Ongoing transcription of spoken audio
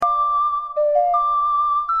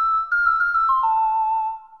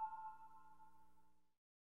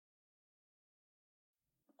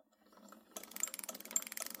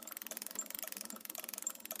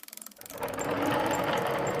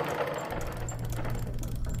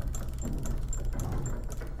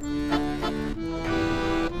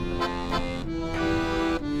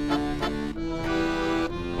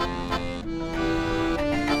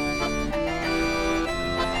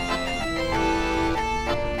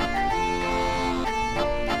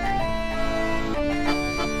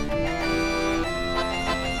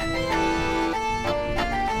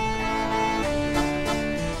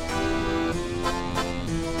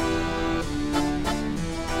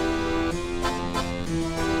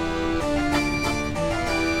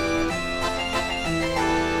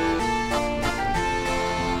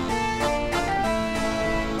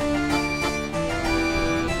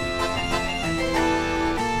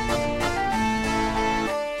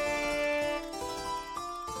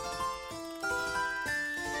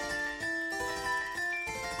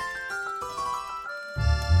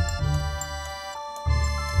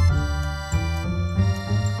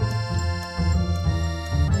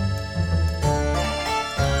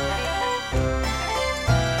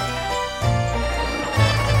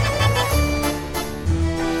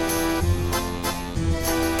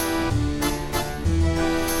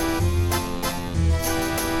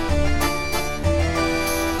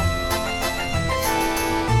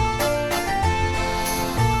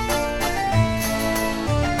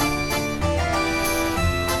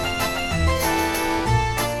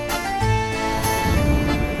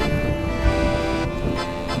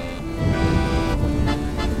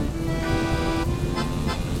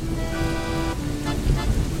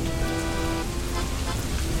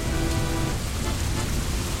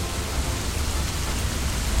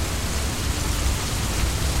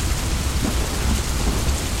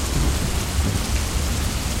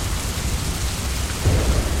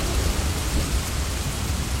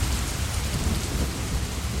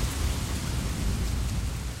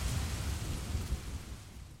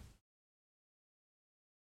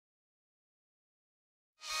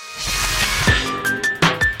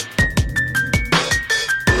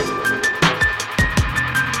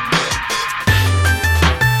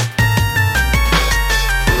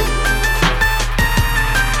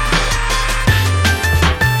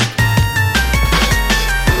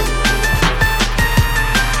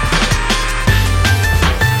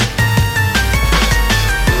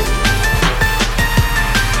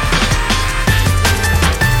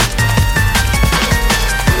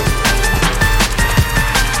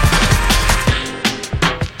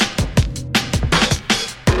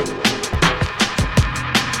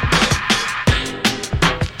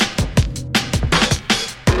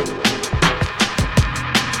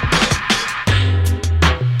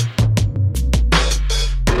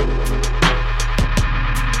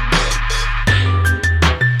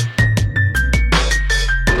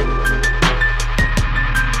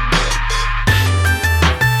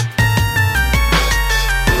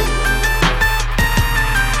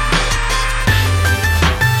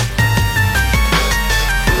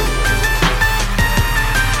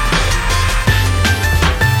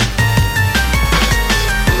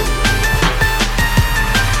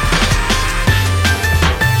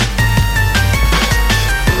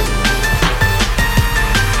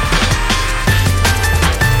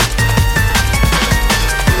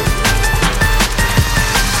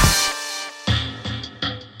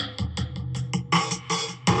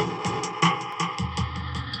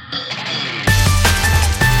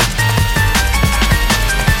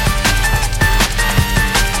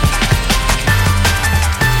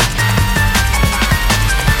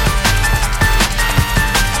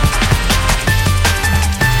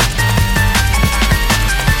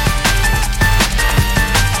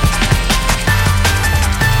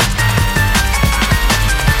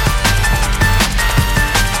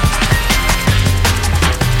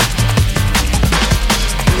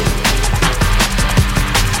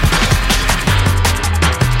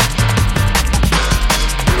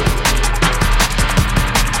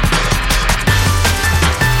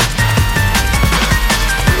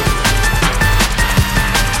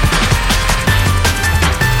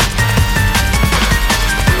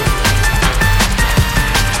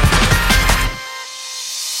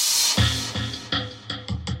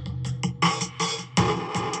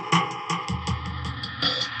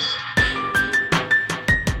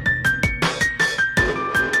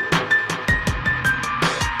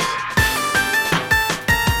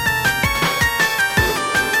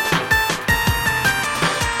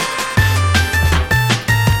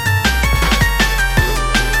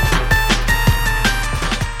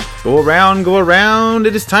Go around,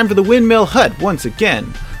 it is time for the Windmill Hut once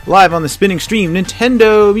again. Live on the spinning stream,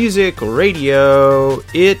 Nintendo Music Radio.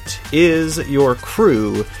 It is your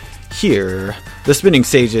crew here, the Spinning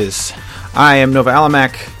Sages. I am Nova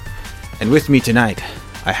Alamac, and with me tonight,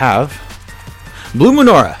 I have Blue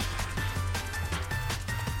Moonora.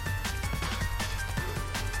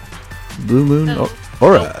 Blue Moon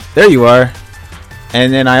Aura. There you are.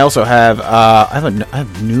 And then I also have I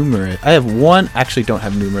have one. Actually, don't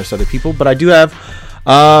have numerous other people, but I do have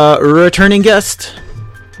a returning guest,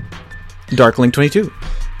 Darkling22.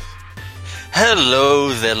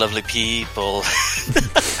 Hello there, lovely people.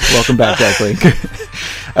 Welcome back, Darkling.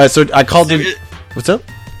 So I called you. What's up?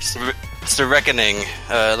 It's the Reckoning,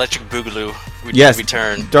 Electric Boogaloo. Yes,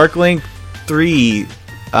 return. Darkling 3.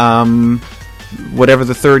 Whatever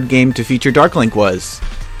the third game to feature Darklink was.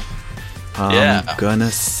 I'm gonna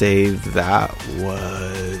say that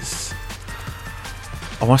was...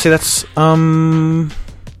 I want to say that's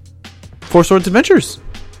Four Swords Adventures.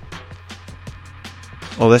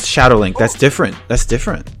 Oh, that's Shadowlink. That's different.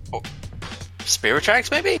 Oh. Spirit Tracks,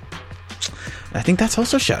 maybe? I think that's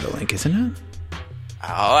also Shadowlink, isn't it?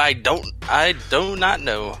 Oh, I do not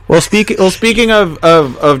know. Well, speaking of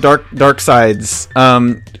dark sides,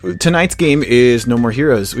 tonight's game is No More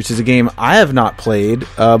Heroes, which is a game I have not played.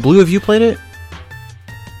 Blue, have you played it?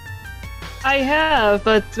 I have,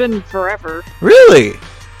 but it's been forever. Really?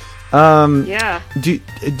 Yeah.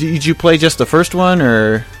 Did you play just the first one,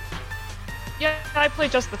 or? Yeah, I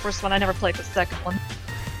played just the first one. I never played the second one.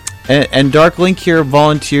 And Darklink here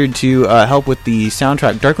volunteered to help with the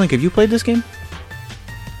soundtrack. Darklink, have you played this game?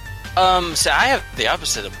 So I have the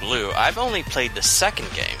opposite of Blue. I've only played the second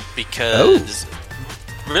game because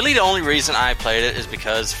really the only reason I played it is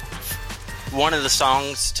because one of the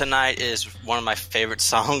songs tonight is one of my favorite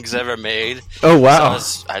songs ever made. Oh wow!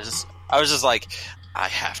 So I was just like, I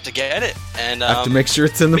have to get it, and I have to make sure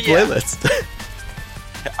it's in the playlist.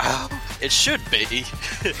 It should be.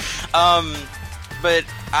 But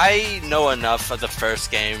I know enough of the first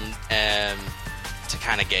game to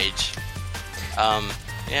kind of gauge.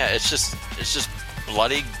 Yeah, it's just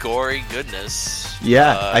bloody, gory goodness.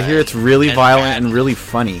 Yeah, I hear it's really violent and really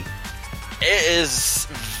funny. It is.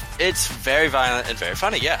 It's very violent and very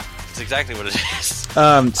funny. Yeah, it's exactly what it is.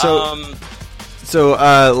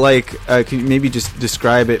 Can you maybe just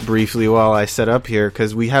describe it briefly while I set up here,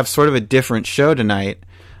 because we have sort of a different show tonight,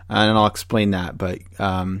 and I'll explain that. But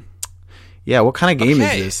what kind of game is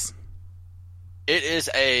this? It's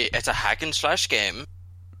a hack and slash game.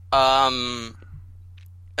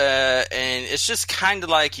 And it's just kind of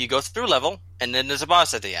like you go through a level, and then there's a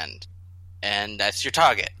boss at the end, and that's your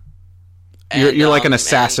target. And, you're like an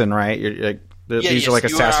assassin, right? You're like these are like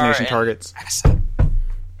assassination targets.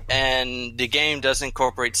 And the game does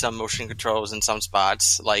incorporate some motion controls in some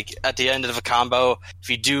spots. Like at the end of a combo, if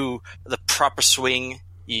you do the proper swing,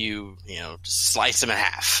 you just slice them in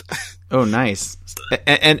half. Oh, nice!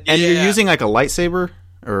 And you're using like a lightsaber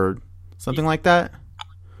or something like that.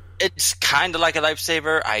 It's kind of like a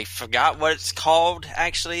lightsaber. I forgot what it's called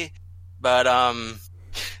actually, but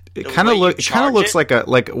it kind of looks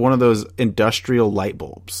like one of those industrial light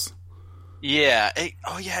bulbs. Yeah. It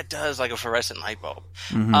does, like a fluorescent light bulb.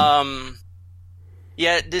 Mm-hmm.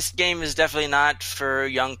 Yeah, this game is definitely not for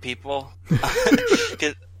young people.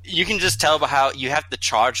 'Cause you can just tell by how you have to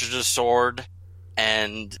charge the sword,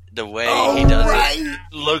 and the way he does it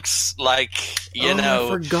looks like I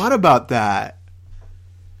forgot about that.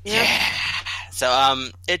 Yeah. So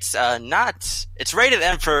it's it's rated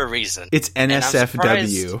M for a reason. It's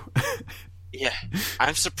NSFW. Yeah.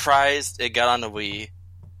 I'm surprised it got on the Wii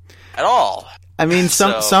at all. I mean,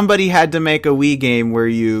 somebody had to make a Wii game where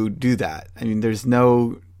you do that. I mean, there was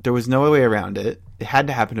no way around it. It had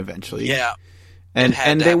to happen eventually. Yeah.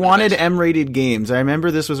 And they wanted M-rated games. I remember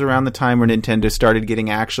this was around the time where Nintendo started getting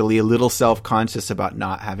actually a little self-conscious about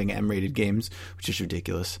not having M-rated games, which is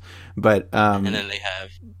ridiculous. But and then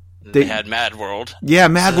they had Mad World. Yeah,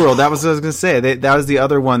 Mad World. That was what I was going to say. That was the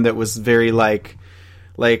other one that was very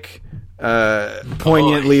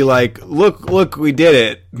poignantly look, we did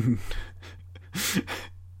it.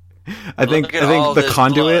 I think the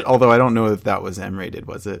Conduit, although I don't know if that was M-rated,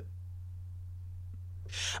 was it?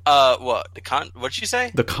 What? What'd you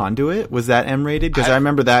say? The Conduit? Was that M-rated? Because I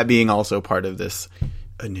remember that being also part of this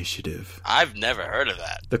initiative. I've never heard of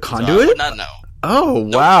that. The Conduit? So I would not know. Oh,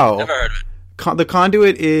 wow. Never heard of it. The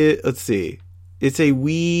Conduit is, let's see. It's a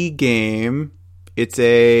Wii game. It's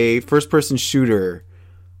a first-person shooter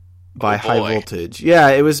by High Voltage. Yeah,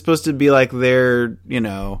 it was supposed to be like their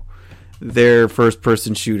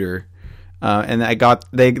first-person shooter. And they got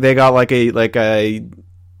like a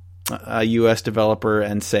a U.S. developer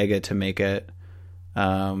and Sega to make it.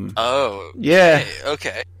 Yeah.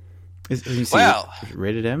 Okay. Let me see. Well, is it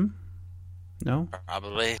rated M? No?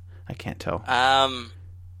 Probably. I can't tell.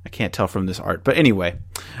 I can't tell from this art. But anyway.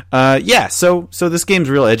 So this game's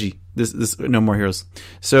real edgy. This No More Heroes.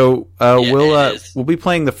 So we'll be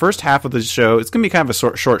playing the first half of the show. It's going to be kind of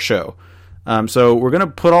a short show. So we're going to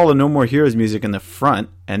put all the No More Heroes music in the front,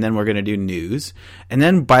 and then we're going to do news. And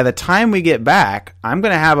then by the time we get back, I'm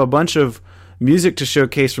going to have a bunch of music to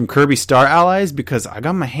showcase from Kirby Star Allies because I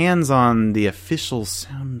got my hands on the official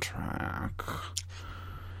soundtrack.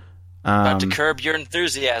 About to curb your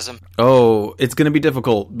enthusiasm. Oh, it's going to be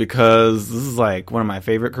difficult because this is like one of my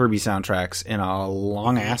favorite Kirby soundtracks in a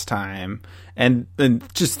long ass time. And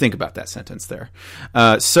just think about that sentence there.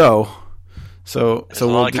 So There's a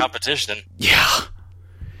lot of competition.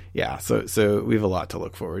 Yeah. So we have a lot to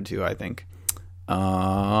look forward to, I think.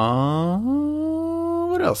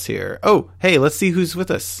 What else here? Oh, hey, let's see who's with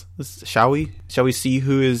us. Shall we see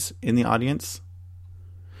who is in the audience?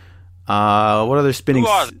 What other spinning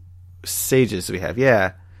sages do we have?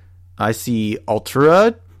 Yeah. I see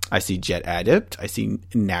Ultra. I see Jet Adept. I see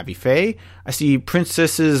Navifae. I see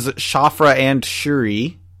Princesses Shafra and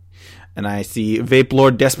Shuri. And I see Vape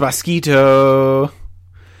Lord Despacito.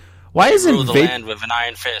 Why isn't rule the land with an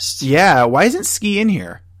iron fist? Yeah, why isn't Ski in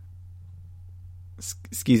here?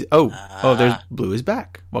 Ski's there's Blue is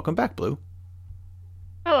back. Welcome back, Blue.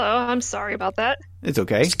 Hello, I'm sorry about that. It's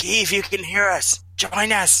okay. Ski, if you can hear us,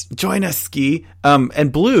 join us. Join us, Ski.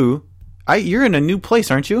 And Blue, you're in a new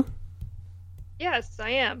place, aren't you? Yes, I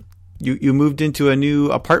am. You moved into a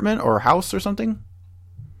new apartment or house or something?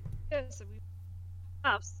 Yes, we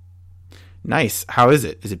house. Nice. How is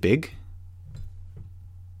it? Is it big?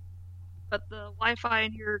 But the Wi-Fi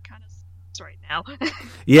in here kind of sucks right now.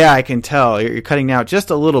 Yeah, I can tell. You're cutting out just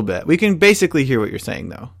a little bit. We can basically hear what you're saying,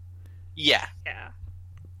 though. Yeah. Yeah.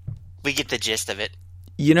 We get the gist of it.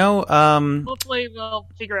 You know, hopefully we'll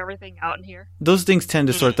figure everything out in here. Those things tend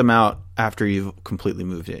to sort them out after you've completely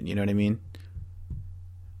moved in. You know what I mean?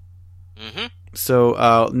 Mm-hmm.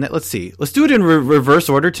 So let's see. Let's do it in reverse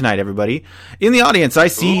order tonight, everybody. In the audience, I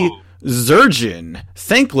see Zurgeon,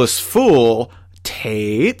 Thankless Fool,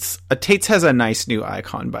 Tates. Tates has a nice new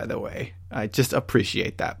icon, by the way. I just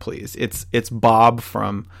appreciate that, please. It's Bob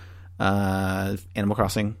from Animal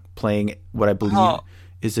Crossing playing what I believe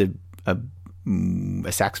is a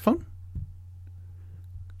saxophone.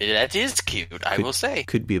 That is cute, I will say.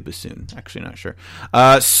 Could be a bassoon. Actually, not sure.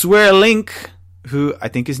 Swear Link, who I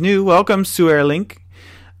think is new. Welcome, Swear Link.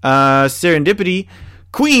 Serendipity.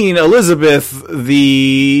 Queen Elizabeth,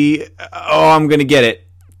 I'm going to get it.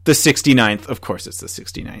 The 69th. Of course it's the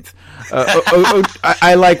 69th.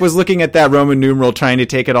 I was looking at that Roman numeral trying to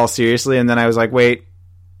take it all seriously, and then I was like, wait,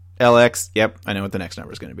 LX. Yep, I know what the next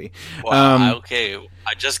number is going to be. Wow, okay.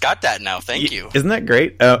 I just got that now. Thank you. Isn't that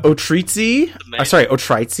great? Otritzi.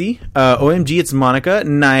 Otritzi. OMG, it's Monica.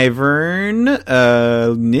 Nivern.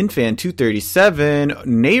 Ninfan237.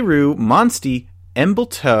 Nehru. Monsty.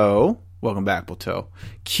 Embleto. Welcome back, Blateau.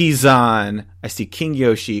 Kizan. I see King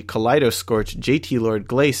Yoshi. Kaleido Scorch. JT Lord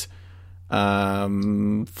Glace.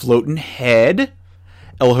 Floatin' Head.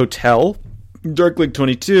 El Hotel. Darklink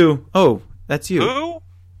 22. Oh, that's you. Who?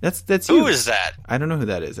 That's you. Who is that? I don't know who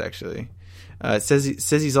that is, actually. It says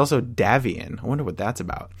he's also Davian. I wonder what that's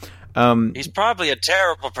about. He's probably a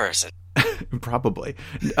terrible person. Probably.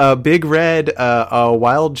 Big Red,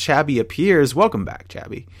 Wild Chabby appears. Welcome back,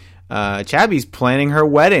 Chabby. Chabby's planning her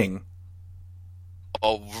wedding.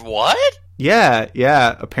 Oh, what?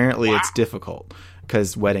 Yeah. Apparently it's difficult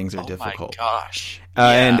because weddings are difficult. Oh my gosh.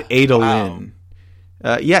 And Adalyn.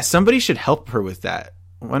 Wow. Somebody should help her with that.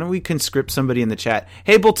 Why don't we conscript somebody in the chat?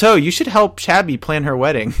 Hey, Bulto, you should help Chabby plan her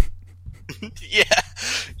wedding. Yeah,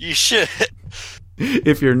 you should.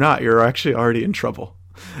 If you're not, you're actually already in trouble.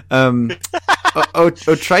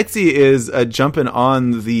 Otritzi is jumping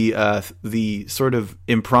on the sort of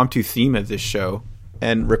impromptu theme of this show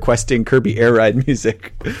and requesting Kirby Air Ride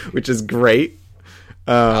music, which is great.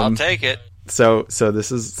 I'll take it. So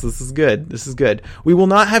this is good. This is good. We will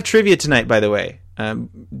not have trivia tonight, by the way,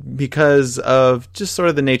 because of just sort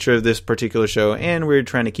of the nature of this particular show, and we're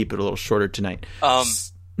trying to keep it a little shorter tonight.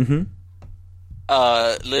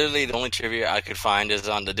 Literally the only trivia I could find is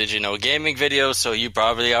on the Did You Know Gaming video, so you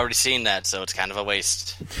probably already seen that, so it's kind of a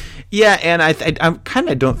waste. Yeah, and I kind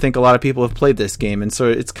of don't think a lot of people have played this game, and so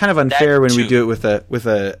it's kind of unfair when we do it with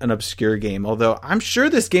an obscure game. Although I'm sure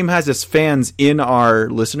this game has its fans in our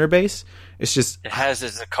listener base. It's just it has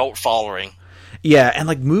its cult following. Yeah, and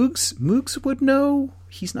like Moogs would know.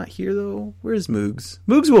 He's not here though. Where's Moogs?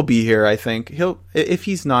 Moogs will be here, I think. If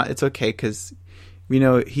he's not, it's okay because We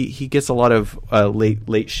know he gets a lot of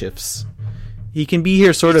late shifts. He can be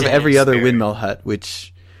here sort of every other Windmill Hut,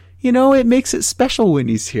 which, it makes it special when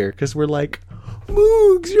he's here, because we're like,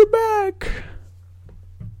 Moogs, you're back.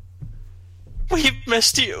 We've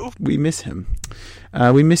missed you. We miss him.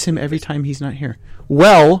 We miss him every time he's not here.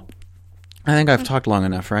 Well, I think I've talked long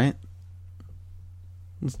enough, right?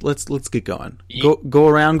 Let's get going. Go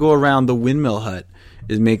around. The Windmill Hut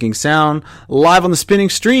is making sound live on the spinning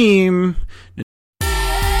stream.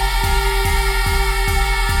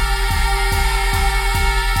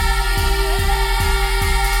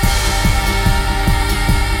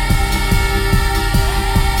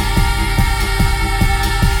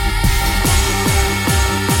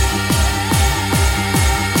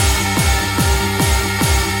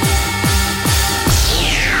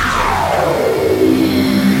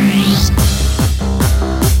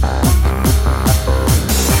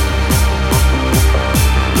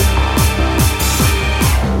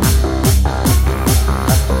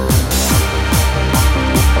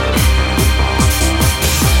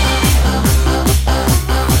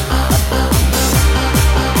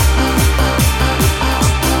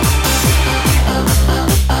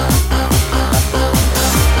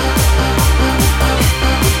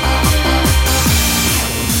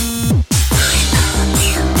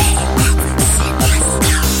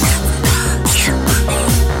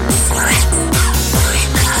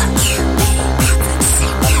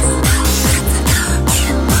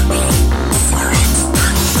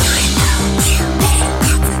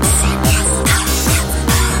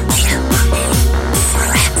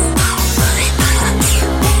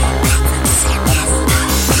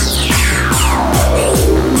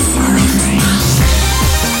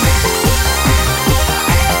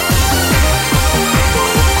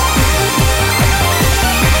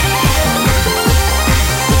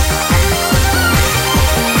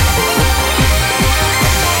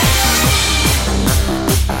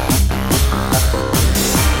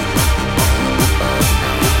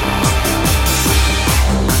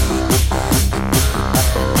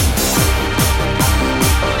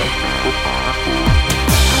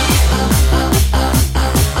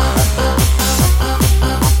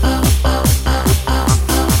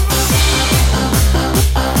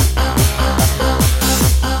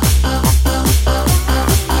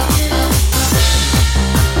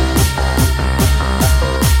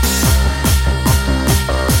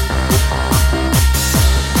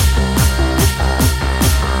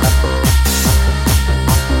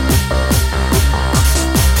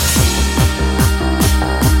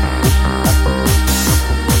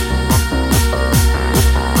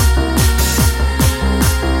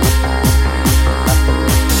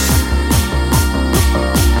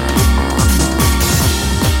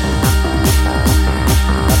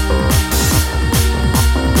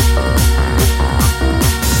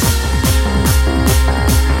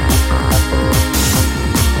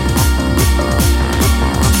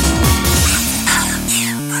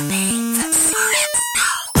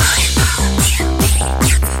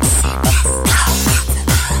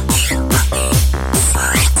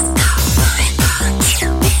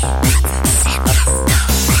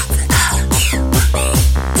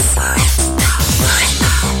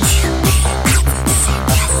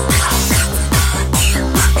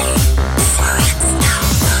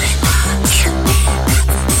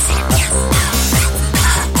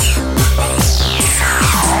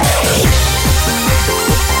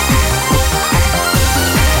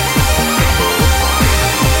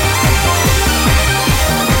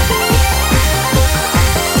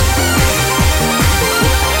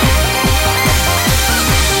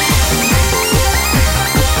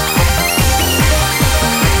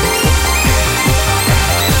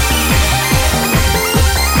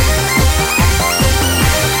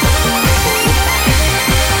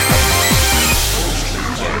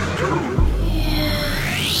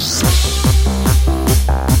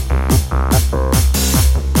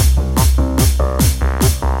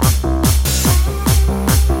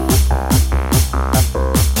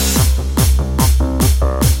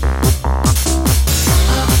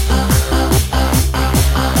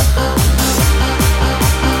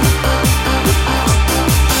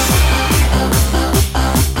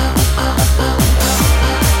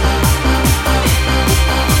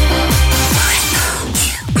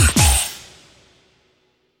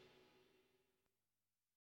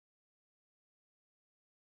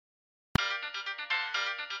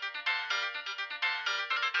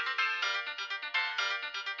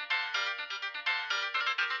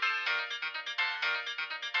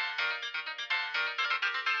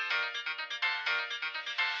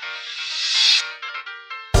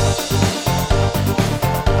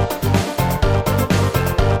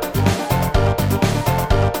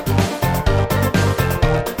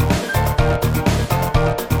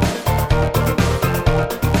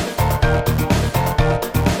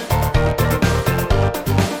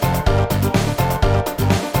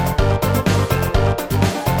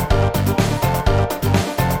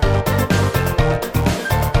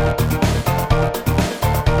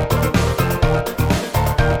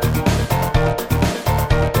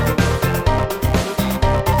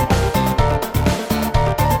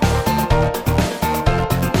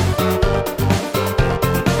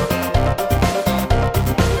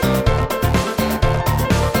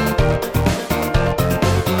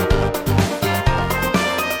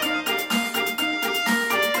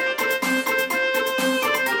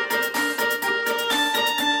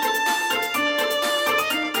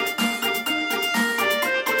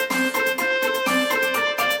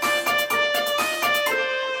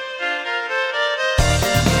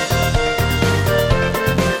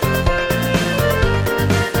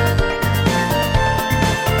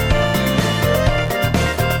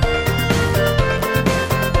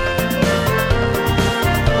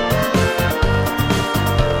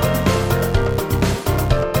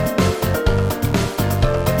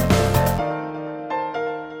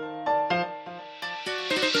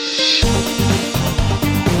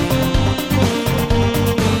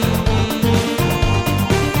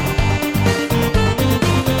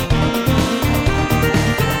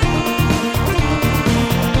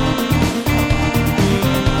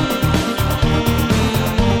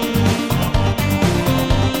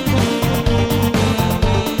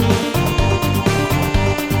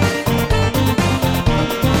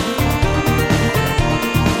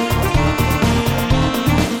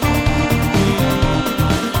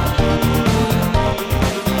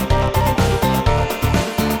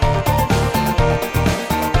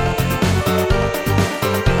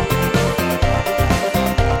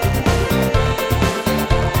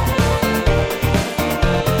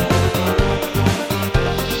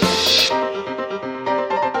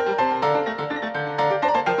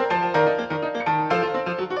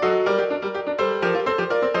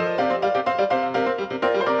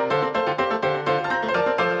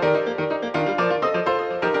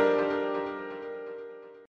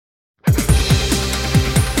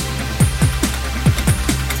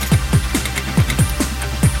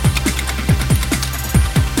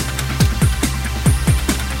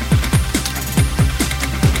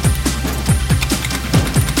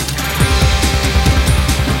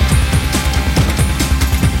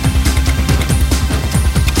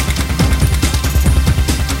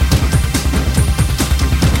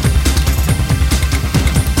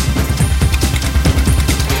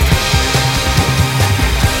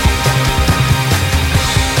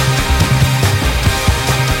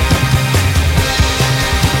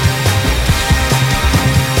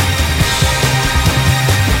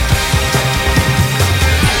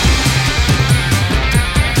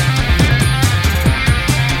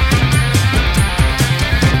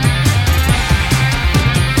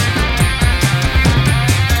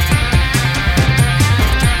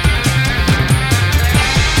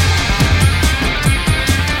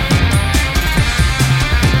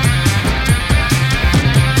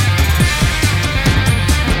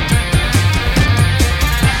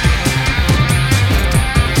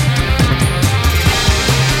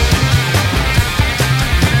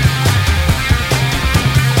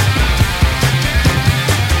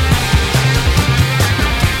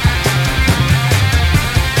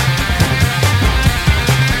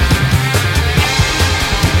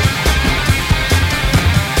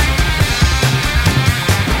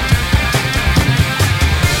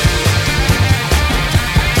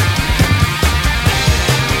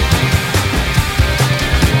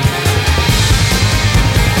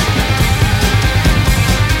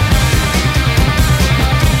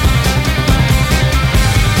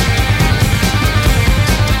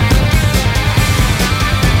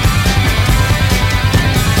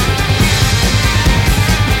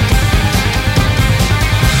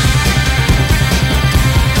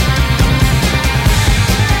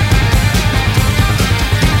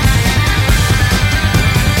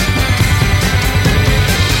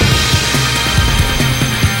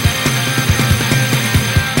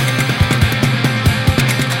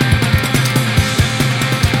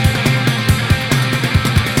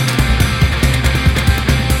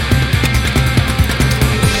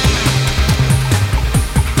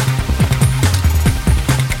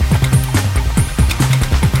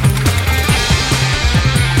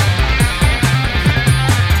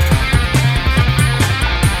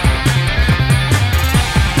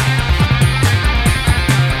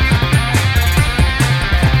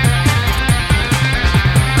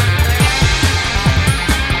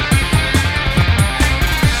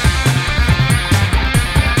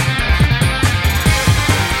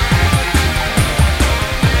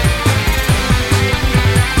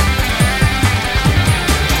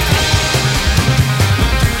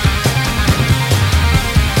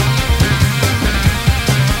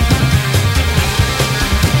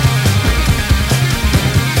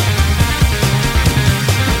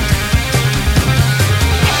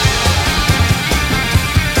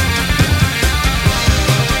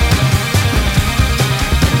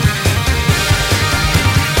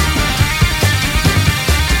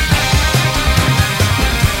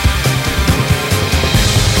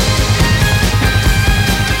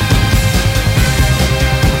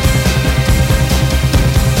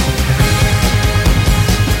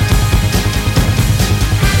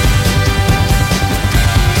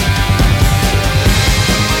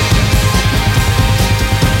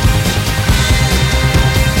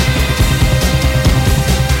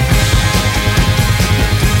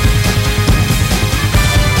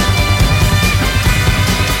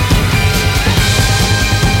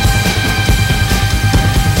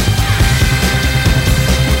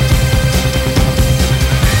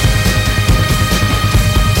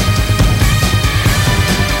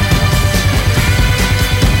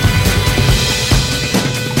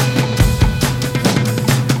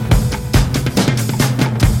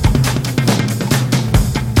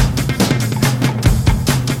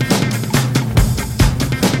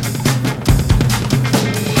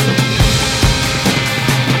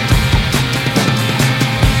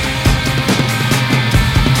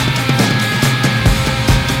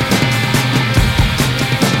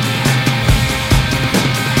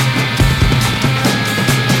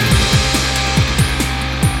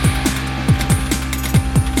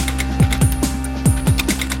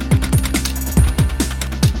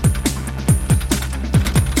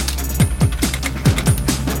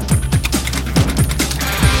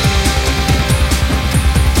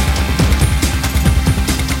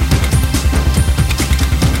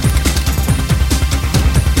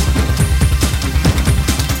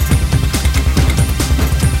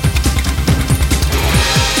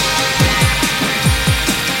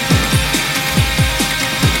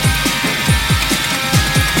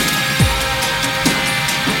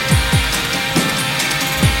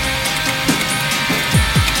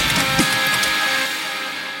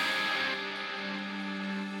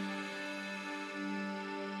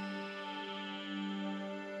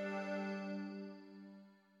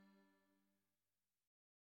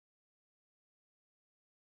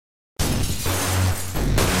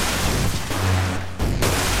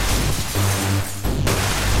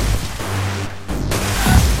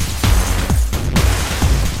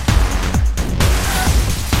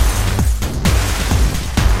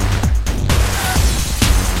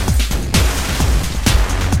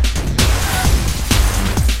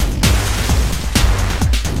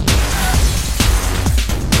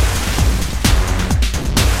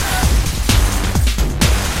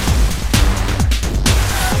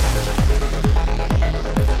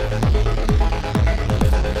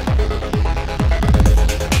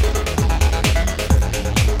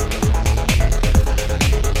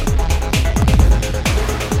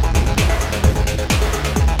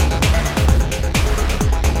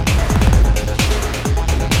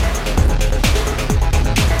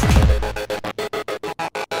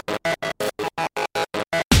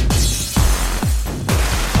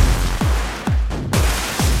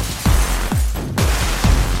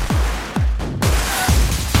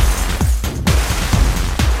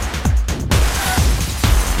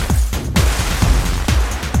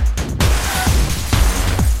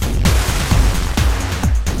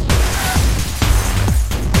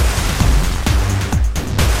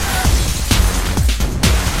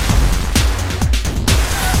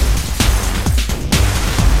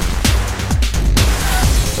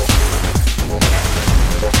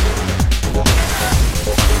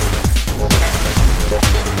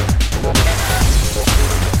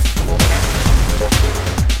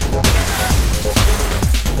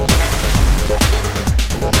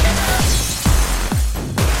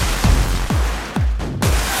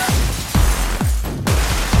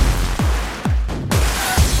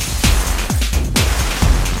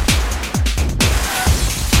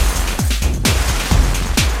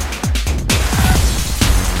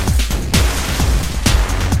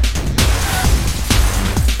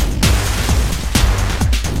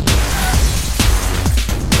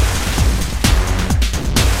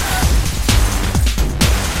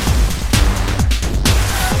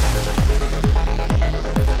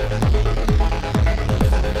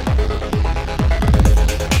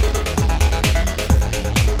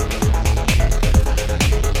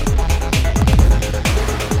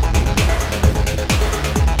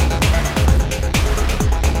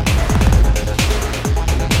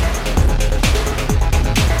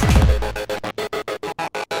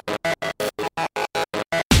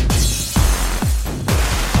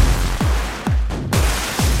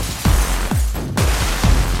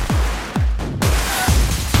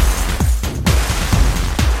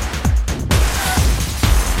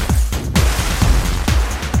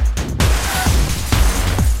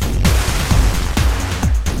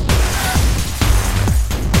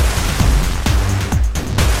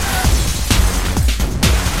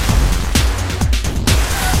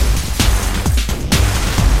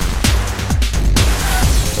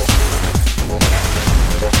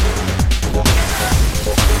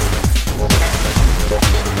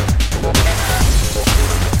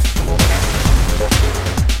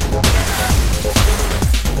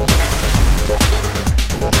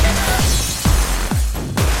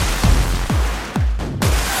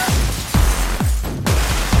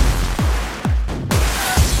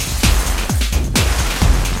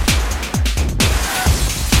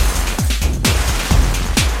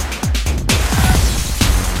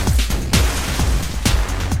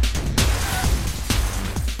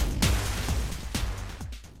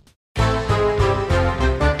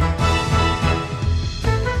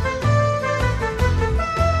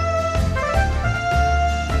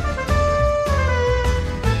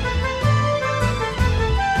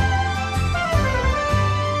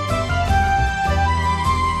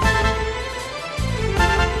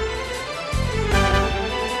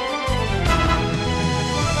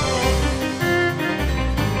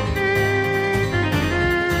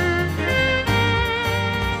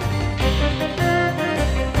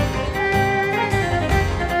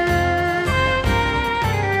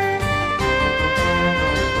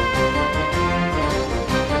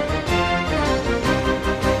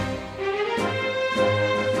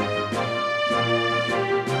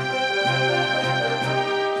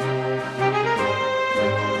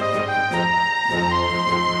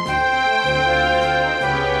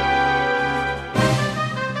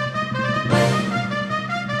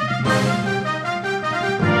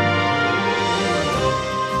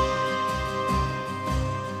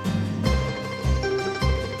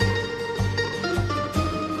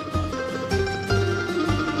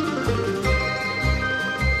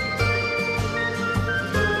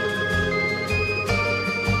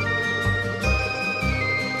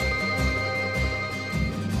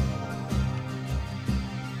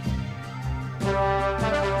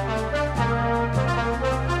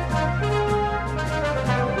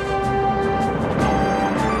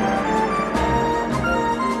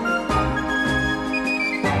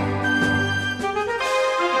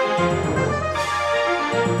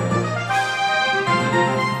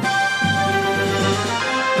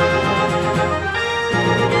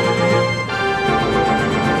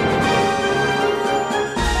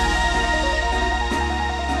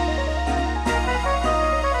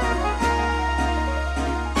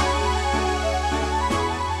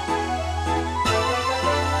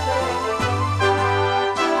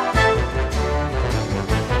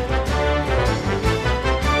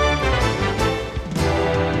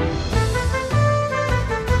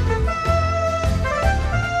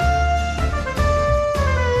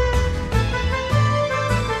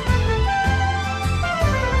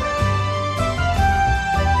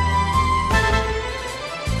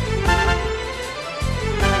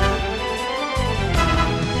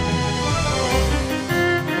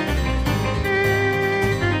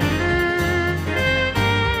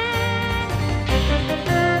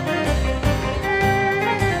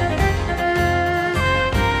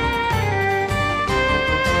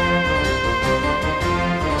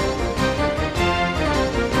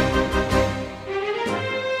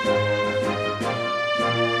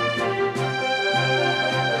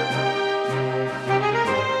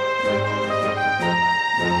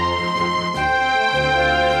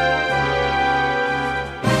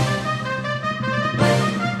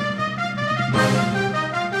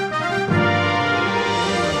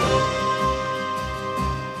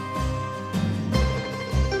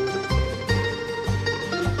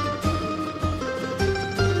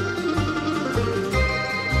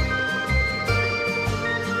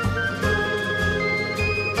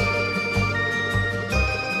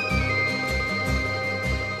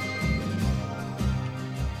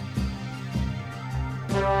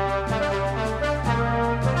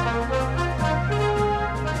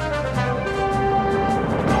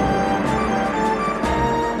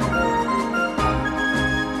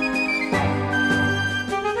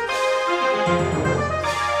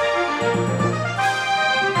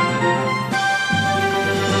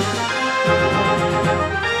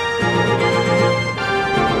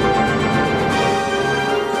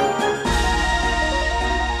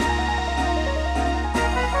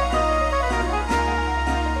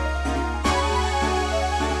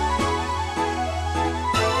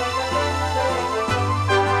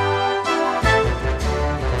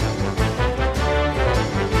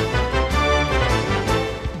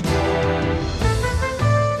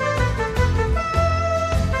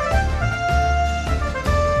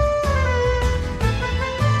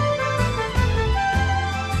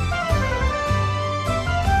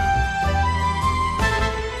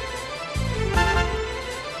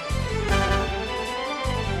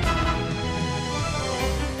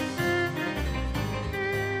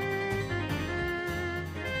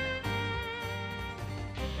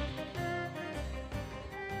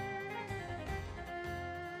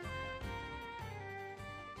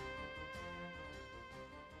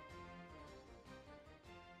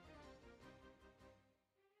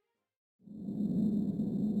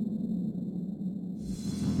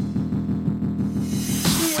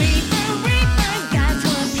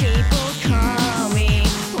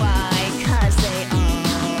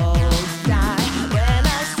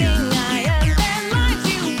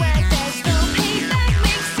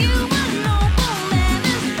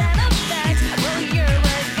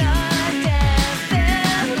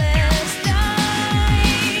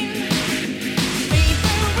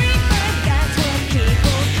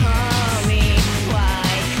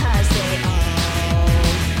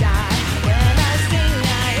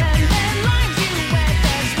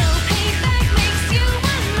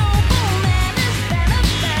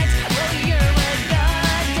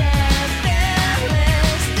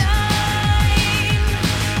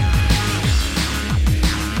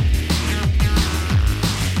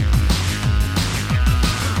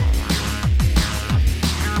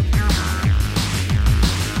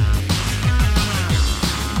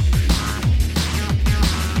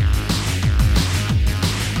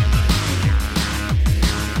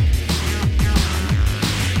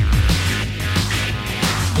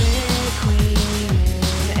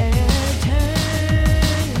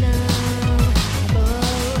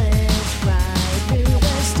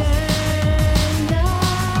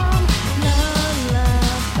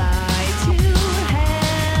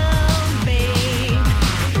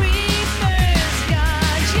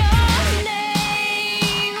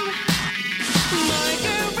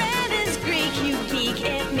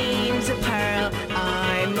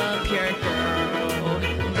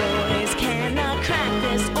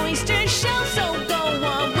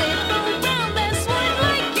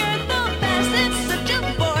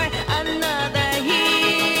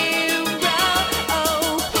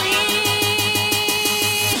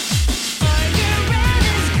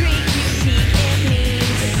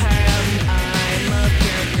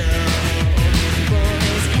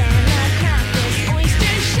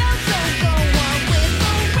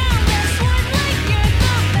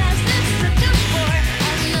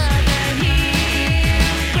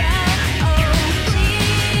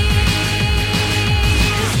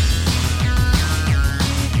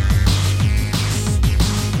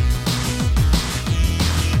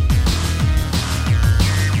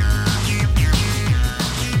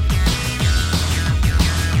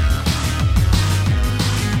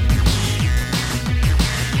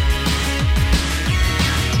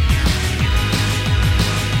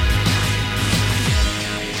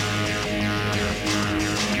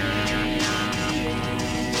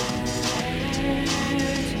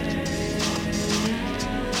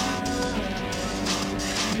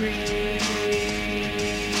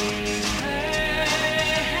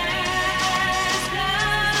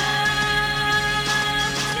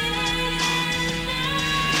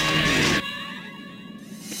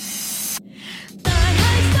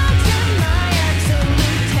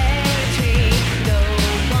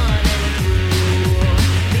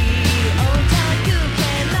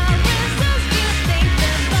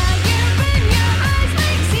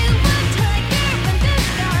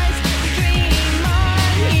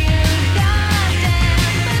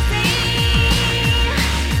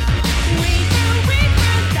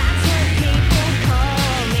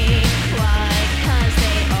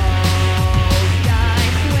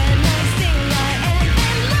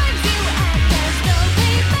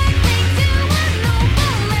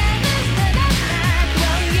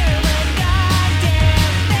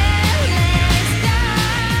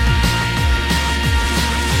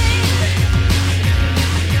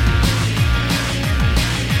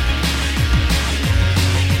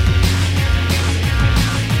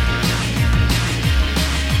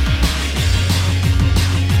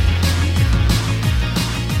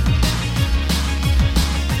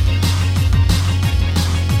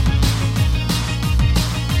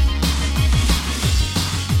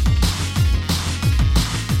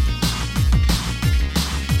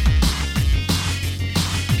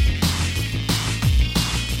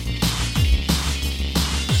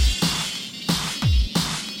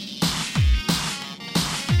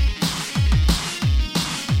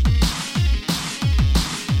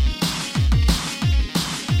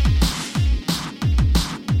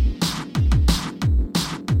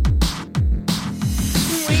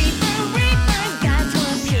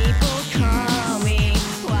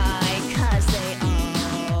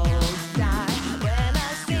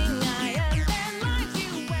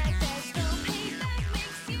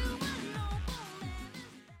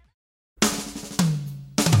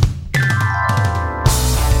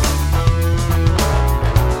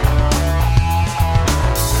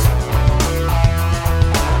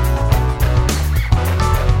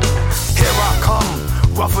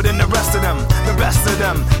 them, the best of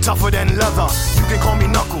them, tougher than leather. You can call me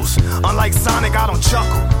Knuckles. Unlike Sonic, I don't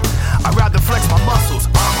chuckle. I'd rather flex my muscles.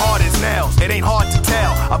 I'm hard as nails. It ain't hard to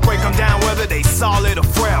tell. I break them down whether they solid or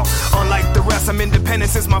frail. Unlike the rest, I'm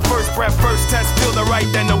independent since my first breath. First test, feel the right,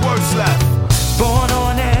 then the worst left. Born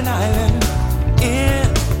on an island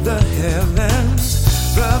in the heavens.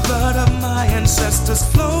 The blood of my ancestors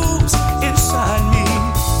flows inside me.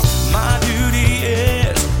 My duty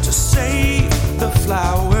is to save the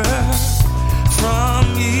flower from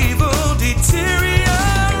evil deterioration.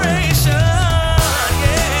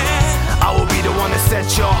 I will be the one to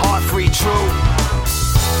set your heart free, true.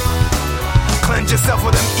 Cleanse yourself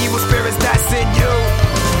with them evil spirits that's in you.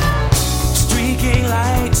 Streaking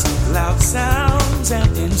lights, loud sounds,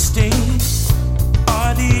 and instincts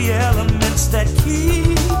are the elements that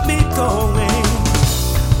keep me going.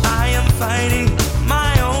 I am fighting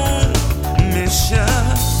my own mission.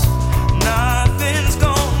 Nothing's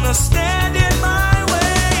gonna stand in my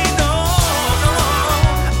way, no, no.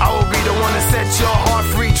 I will be the one to set your heart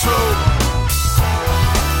free, true.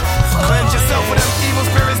 Cleanse yourself with them evil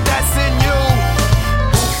spirits that's in you.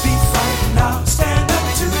 Won't be frightened, I'll stand up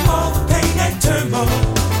to all the pain and turmoil.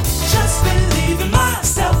 Just believe in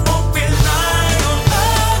myself, won't rely on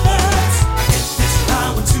others. Get this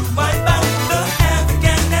power to wipe out the havoc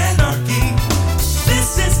and anarchy.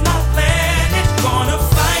 This is my planet, gonna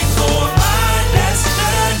fight for my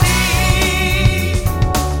destiny.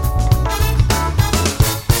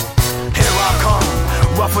 Here I come,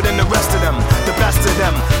 rougher than the rest of them, the best of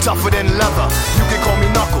them, tougher than leather. You can call me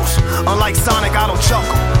Knuckles. Unlike Sonic, I don't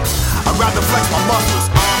chuckle. I'd rather flex my muscles.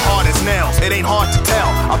 I'm hard as nails. It ain't hard to tell.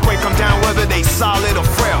 I break them down whether they solid or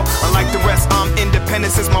frail. Unlike the rest, I'm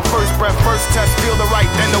independent since my first breath. First test, feel the right,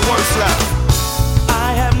 then the worst left.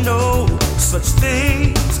 I have no such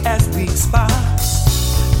things as weak spots.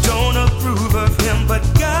 Don't approve of him, but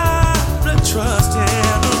gotta trust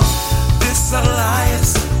him. This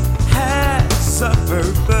alliance has a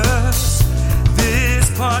purpose. This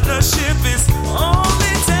partnership is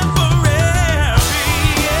only temporary.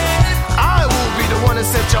 Yeah. I will be the one to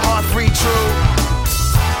set your heart free, true.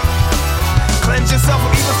 Cleanse yourself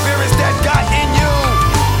of evil spirits that got in you.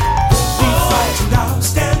 Be fighting, I'll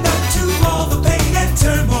stand up to all the pain and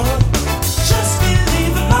turmoil. Just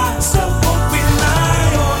believe in myself, won't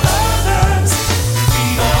rely on others.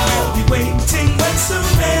 We all will be waiting when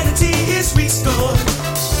serenity is restored.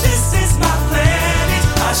 This is my planet,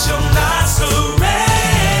 I shall not surrender.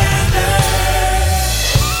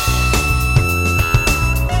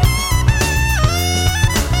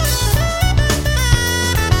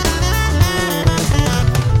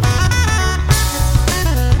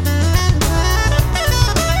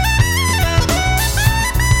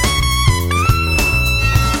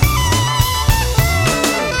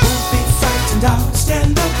 I'll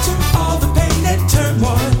stand up to all the pain and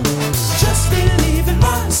turmoil. Just believe in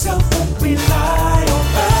myself, won't rely on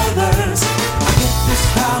others. I get this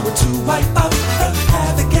power to wipe out the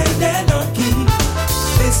havoc and anarchy.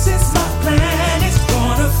 This is my plan, it's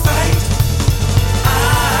gonna fight. I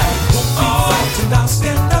won't be frightened, I'll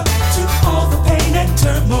stand up to all the pain and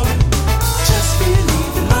turmoil. Just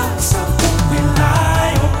believe in myself, won't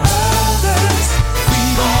rely on others. We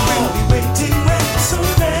will be waiting when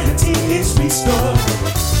serenity is restored.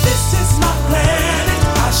 This is my planet,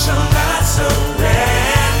 I shall not surrender.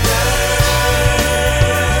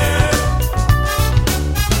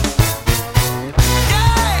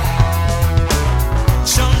 Yeah,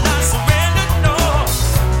 shall not surrender, no.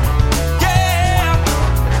 Yeah,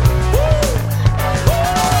 woo.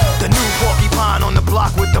 The new porcupine on the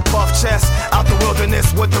block with the buff chest. Out the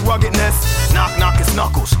wilderness with the ruggedness. Knock, knock, it's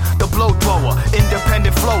Knuckles. The blow thrower,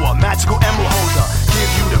 independent flower, magical emerald holder.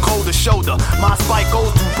 Give you the coldest shoulder. My spike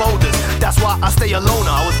goes through boulders. That's why I stay a loner.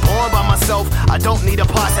 I was born by myself. I don't need a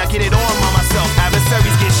pot. I get it on by myself.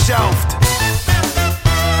 Adversaries get shelved.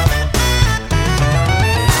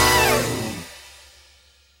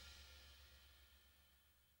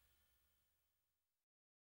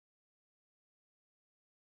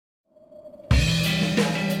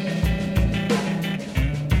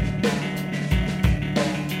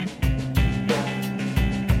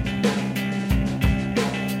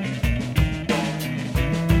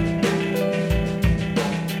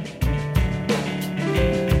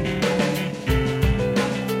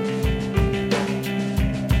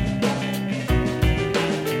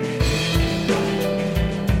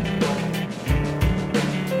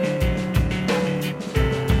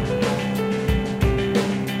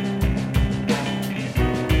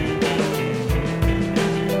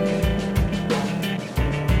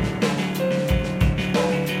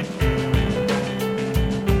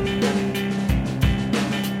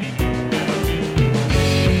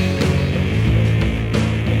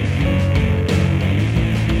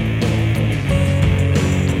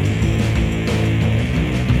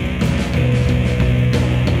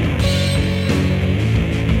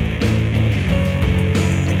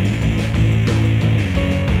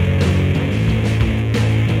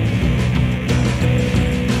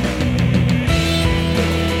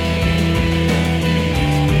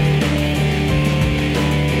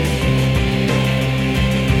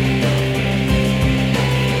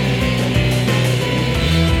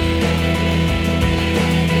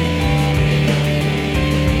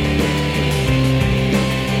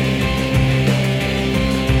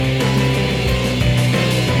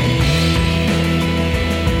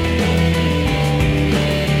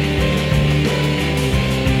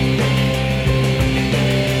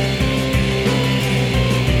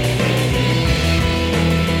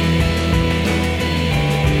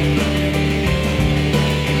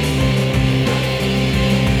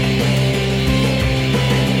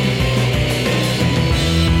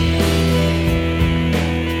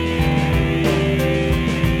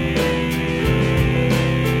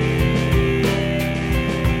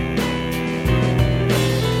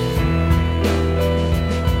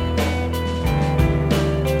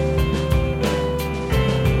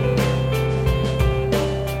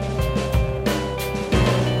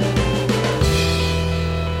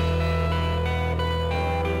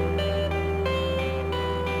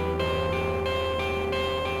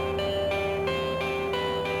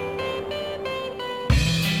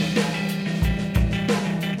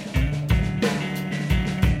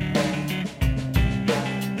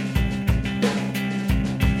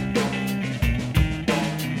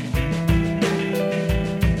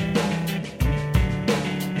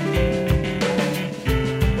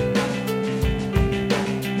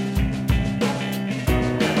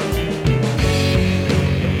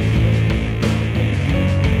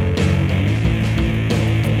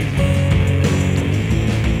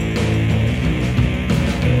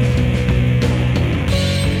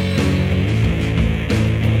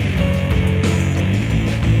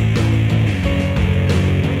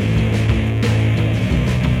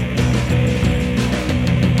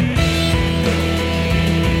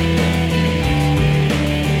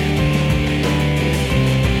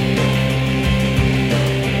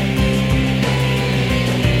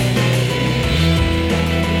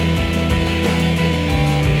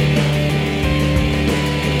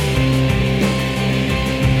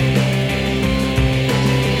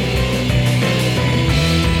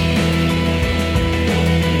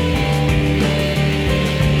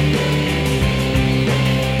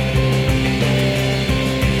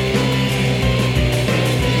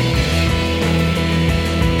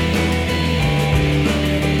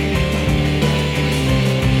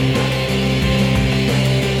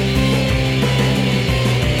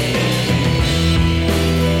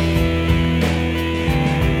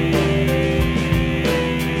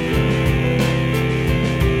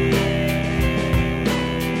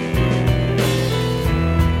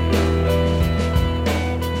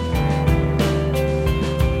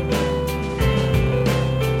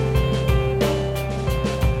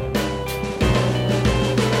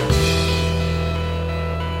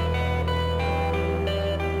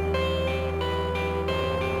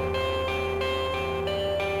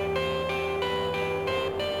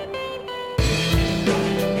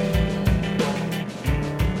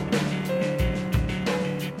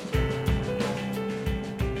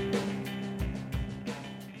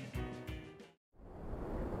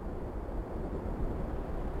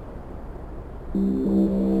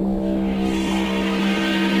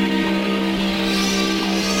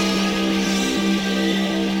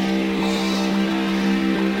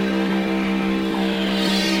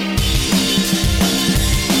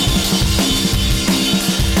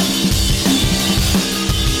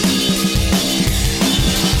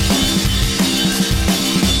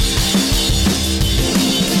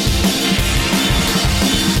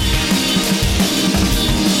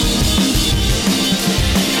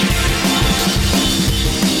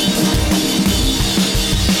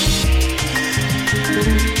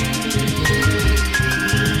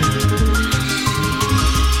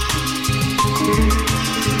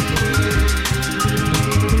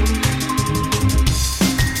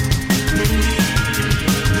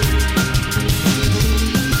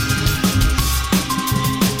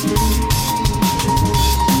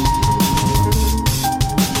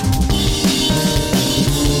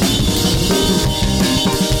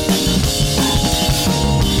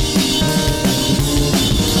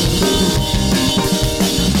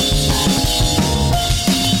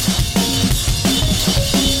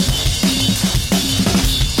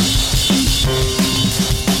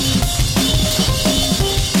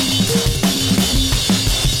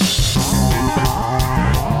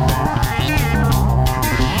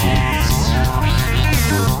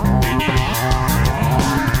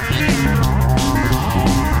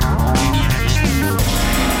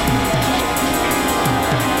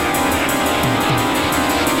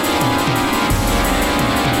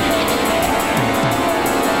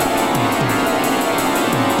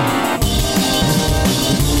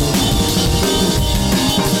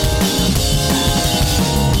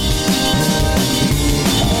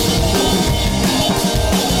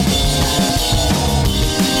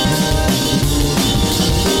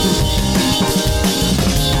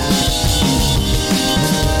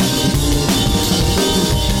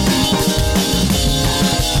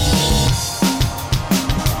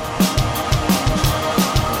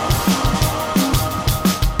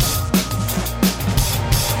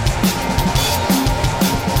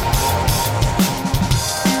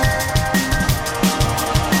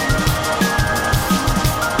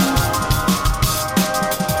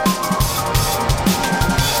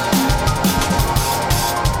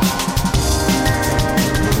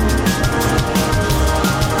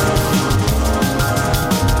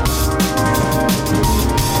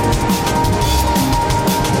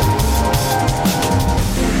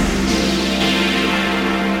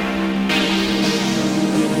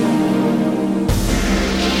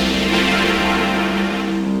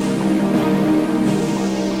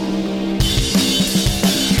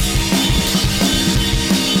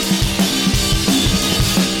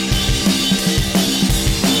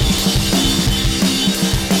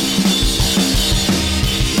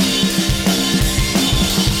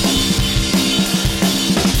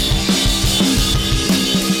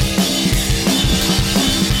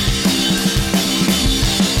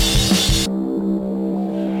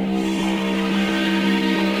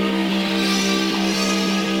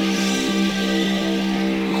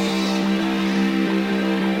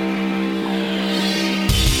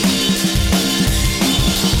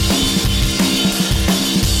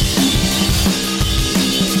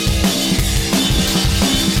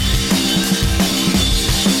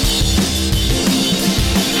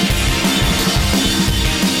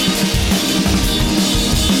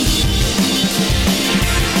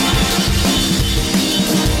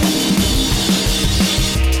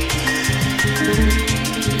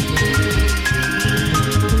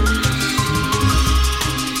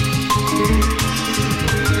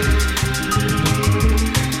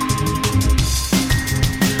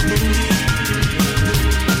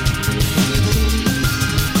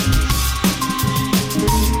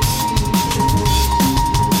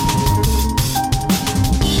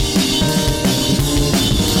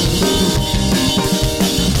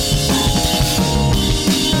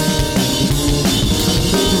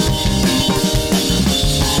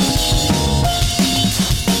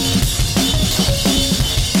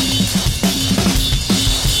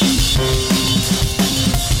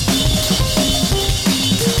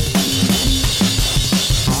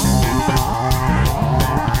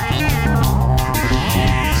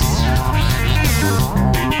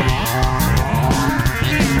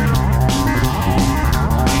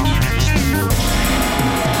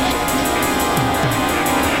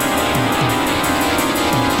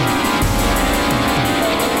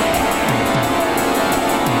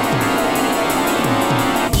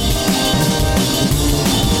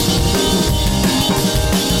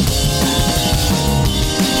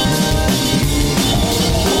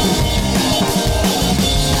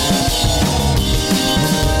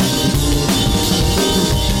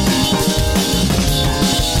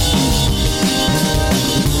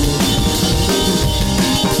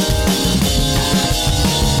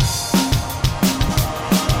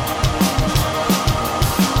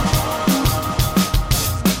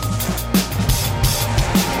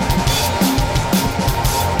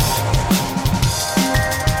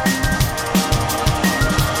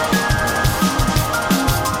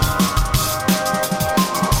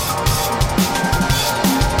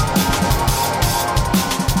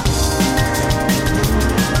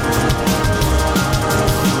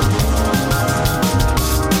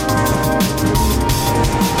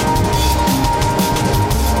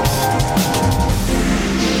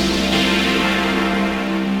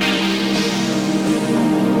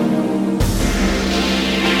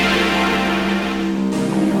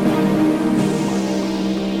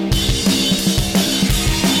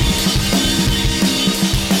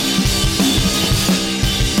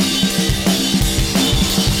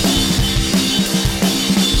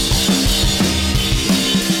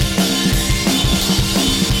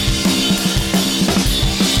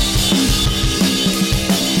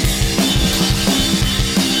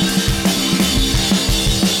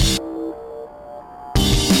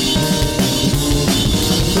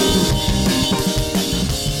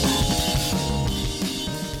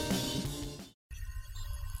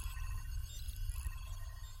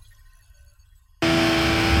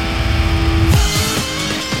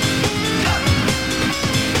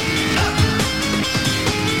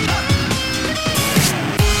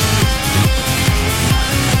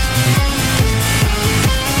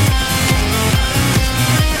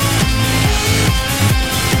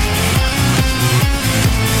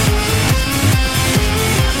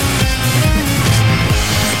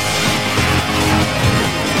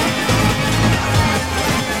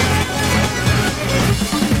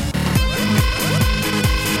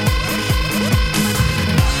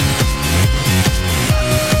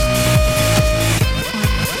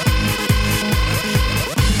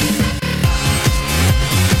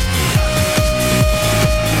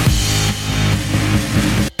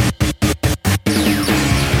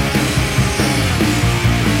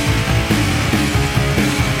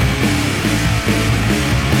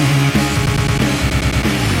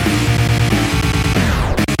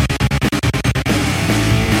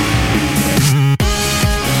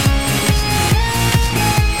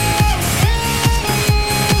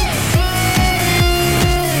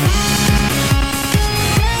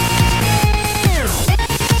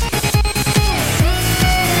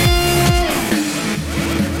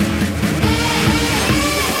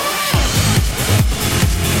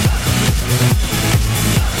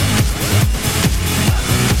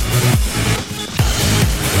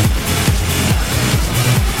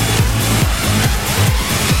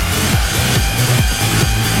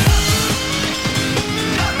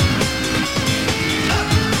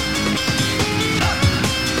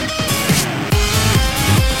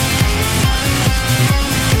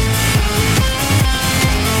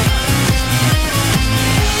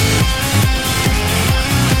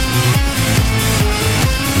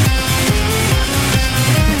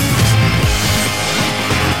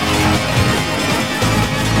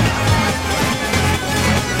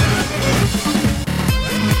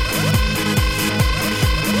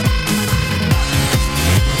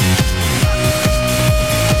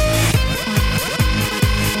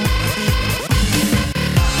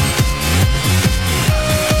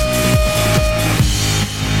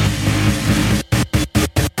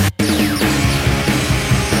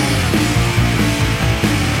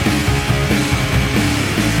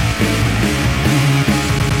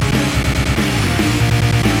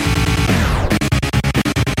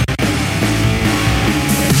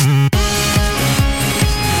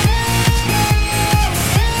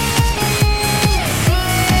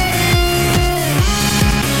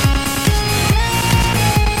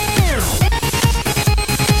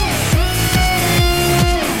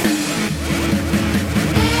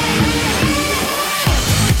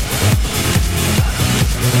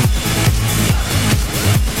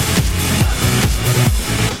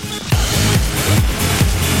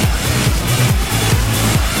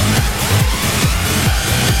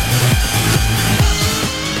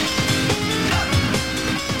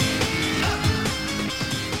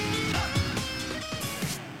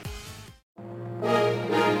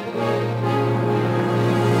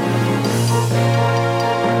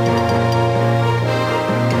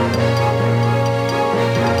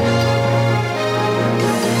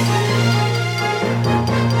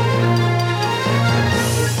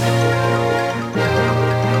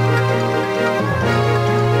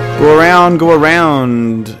 around, go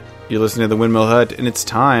around. You're listening to the Windmill Hut, and it's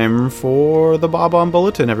time for the Bob-omb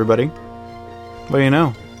Bulletin, everybody. What do you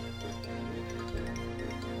know?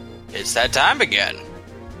 It's that time again.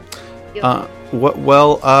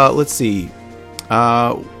 Let's see.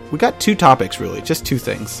 We got two topics, really. Just two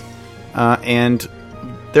things. And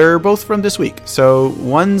they're both from this week. So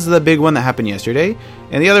one's the big one that happened yesterday,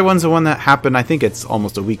 and the other one's the one that happened, I think it's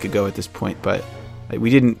almost a week ago at this point, but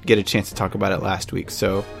we didn't get a chance to talk about it last week.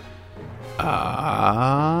 So,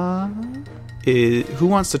 who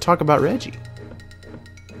wants to talk about Reggie?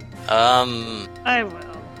 I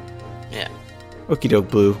will. Yeah. Okie doke,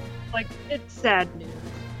 Blue. It's sad news.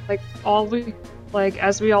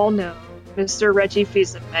 As we all know, Mr. Reggie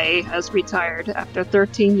Fils-Aimé has retired after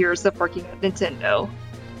 13 years of working at Nintendo.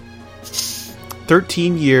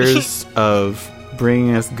 13 years of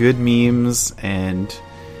bringing us good memes and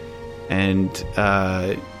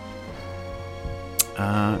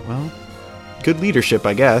good leadership,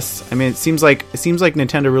 I guess. I mean, it seems like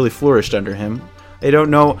Nintendo really flourished under him. I don't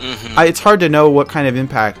know. Mm-hmm. It's hard to know what kind of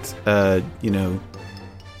impact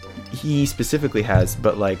he specifically has,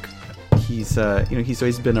 but he's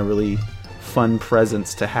always been a really fun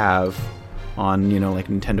presence to have on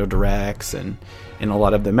Nintendo Directs and a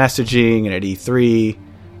lot of the messaging and at E3.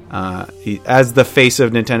 As the face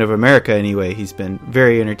of Nintendo of America, anyway, he's been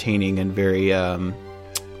very entertaining and very I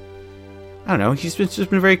don't know. He's just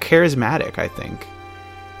been very charismatic, I think.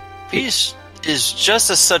 He's is just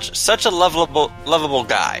such a lovable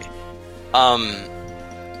guy.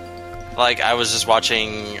 I was just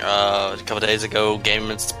watching a couple days ago,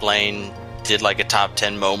 Game Explain did a top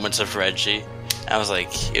 10 moments of Reggie. I was like,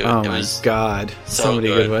 it was God, so many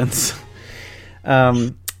good ones.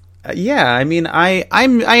 Yeah, I mean, I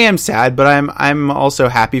am sad, but I'm also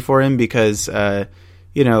happy for him because a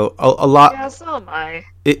lot. Yeah, so am I.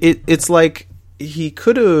 It's like he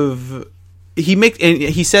could have.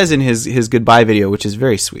 He says in his goodbye video, which is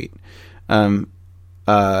very sweet. I'm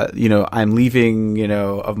leaving,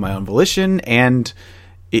 of my own volition and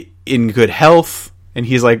in good health. And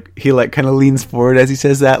he kind of leans forward as he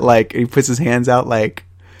says that, and he puts his hands out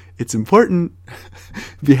it's important.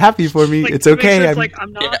 Be happy for me. It's okay.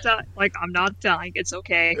 I'm not I'm not dying. It's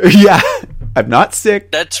okay. Yeah, I'm not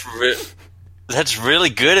sick. That's really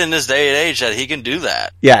good in this day and age that he can do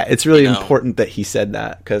that. Yeah, it's really important that he said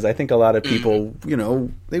that, because I think a lot of people,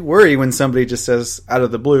 they worry when somebody just says out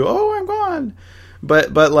of the blue, "Oh, I'm gone."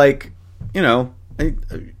 But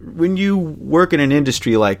when you work in an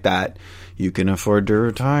industry like that, you can afford to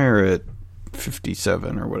retire at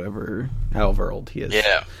 57 or whatever, however old he is.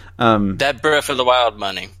 Yeah. That Breath of the Wild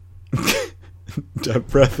money. That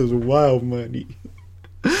Breath of the Wild money.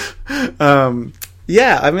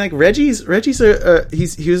 Yeah, I mean, Reggie's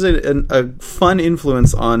he was a fun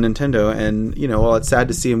influence on Nintendo, and while it's sad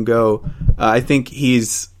to see him go, I think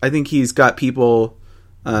he's got people.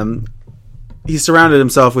 He's surrounded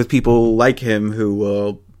himself with people like him who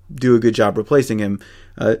will do a good job replacing him.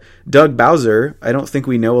 Doug Bowser, I don't think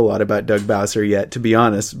we know a lot about Doug Bowser yet, to be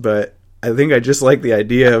honest, but I think I just like the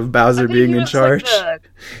idea of Bowser being in charge.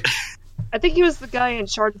 I think he was the guy in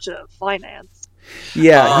charge of finance.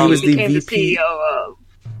 Yeah, he was the VP. The CEO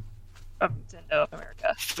of Nintendo of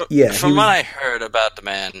America. From what I heard about the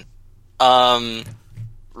man,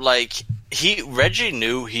 Reggie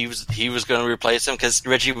knew he was going to replace him because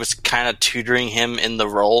Reggie was kind of tutoring him in the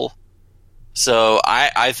role. So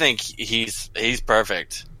I think he's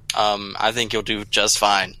perfect. I think he'll do just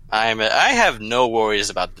fine. I have no worries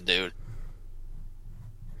about the dude.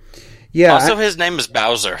 Yeah. Also, his name is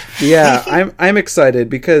Bowser. Yeah, I'm excited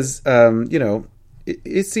because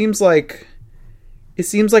it seems like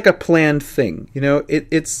a planned thing.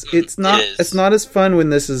 It's not as fun when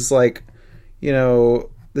this is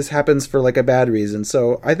this happens for a bad reason.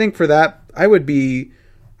 So I think for that I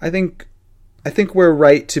think we're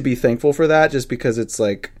right to be thankful for that, just because it's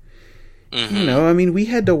I mean, we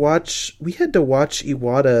had to watch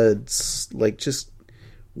Iwata just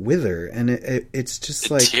wither, and it's just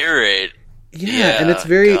deteriorate. Yeah, and it's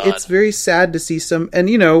very sad to see some, and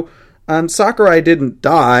Sakurai didn't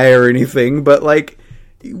die or anything, but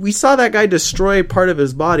we saw that guy destroy part of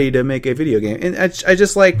his body to make a video game, and I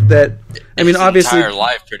just like that. I mean, obviously, entire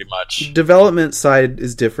life pretty much. Development side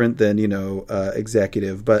is different than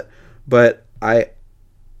executive, but I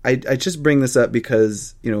just bring this up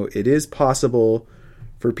because it is possible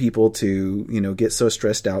for people to get so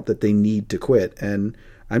stressed out that they need to quit, and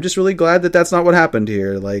I'm just really glad that that's not what happened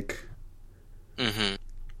here.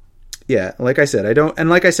 Yeah, like I said, I don't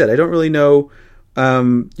really know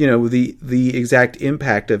the exact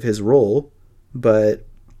impact of his role, but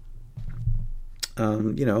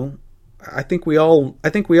I think we all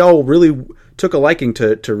really took a liking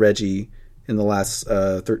to Reggie in the last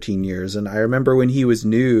 13 years. And I remember when he was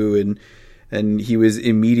new and he was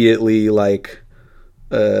immediately like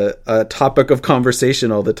a topic of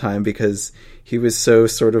conversation all the time because he was so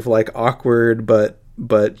sort of like awkward, but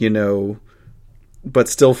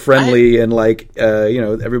still friendly, and like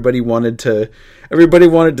everybody wanted to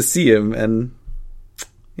see him, and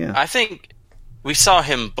yeah. I think we saw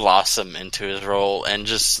him blossom into his role, and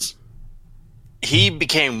just he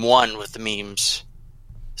became one with the memes.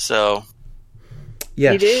 So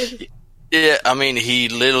yeah, He did. yeah, I mean, he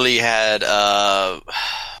literally had I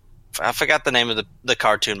forgot the name of the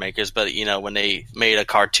cartoon makers, but when they made a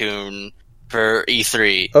cartoon for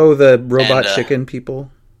E3. Oh, the robot chicken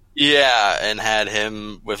people. Yeah, and had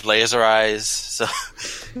him with laser eyes. So,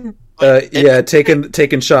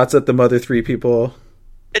 taking shots at the Mother 3 people.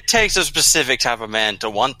 It takes a specific type of man to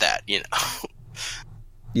want that,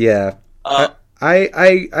 Yeah,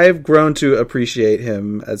 I've grown to appreciate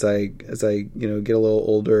him as I get a little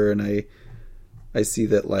older, and I see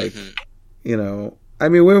that like I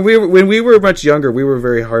mean when we were much younger, we were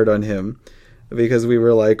very hard on him because we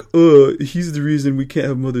were like, oh, he's the reason we can't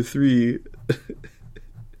have Mother 3.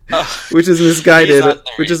 Which is misguided,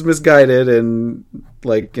 and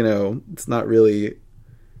like it's not really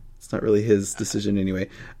his decision anyway.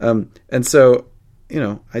 And so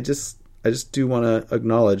I just do want to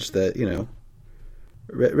acknowledge that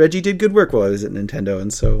Reggie did good work while I was at Nintendo,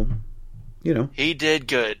 and so he did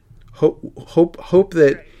good. Hope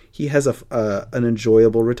that he has an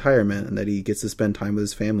enjoyable retirement and that he gets to spend time with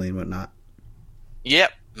his family and whatnot.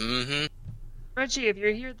 Yep. Mm-hmm. Reggie, if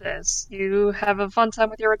you hear this, you have a fun time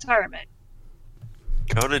with your retirement.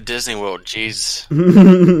 Go to Disney World, jeez.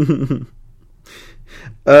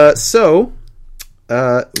 So,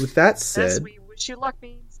 with that said... Yes, we wish you luck,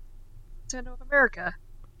 means Nintendo of America.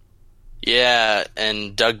 Yeah,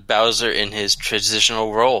 and Doug Bowser in his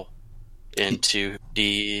transitional role into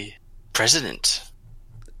the president.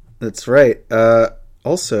 That's right.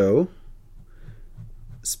 Also,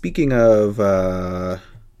 speaking of...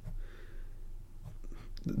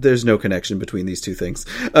 there's no connection between these two things.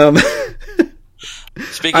 I'm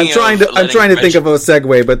trying to think of a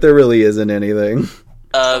segue, but there really isn't anything.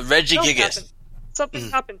 Reggie Gigas.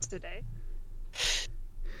 Something happened today.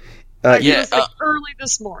 Yeah, it was early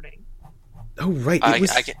this morning. Oh right,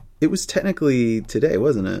 it was technically today,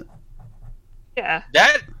 wasn't it? Yeah.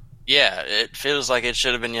 It feels like it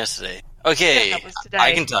should have been yesterday. Okay, Yeah, that was today.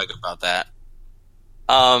 I can talk about that.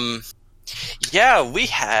 Yeah, we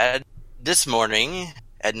had this morning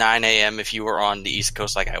at 9 a.m. if you were on the East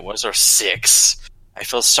Coast like I was, or 6. I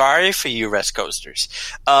feel sorry for you West Coasters.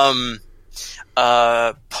 The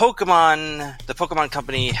Pokemon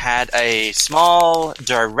Company had a small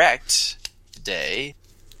direct today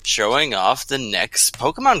showing off the next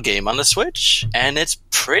Pokemon game on the Switch, and it's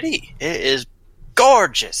pretty. It is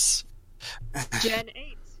gorgeous. Gen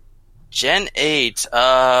 8. Gen 8.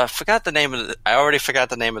 I already forgot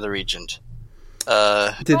the name of the region.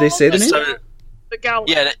 Did they say the name? The Galar.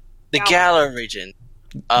 Yeah, the Galar region.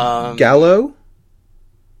 Gallo?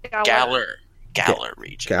 Galar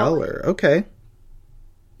region. Galar, okay.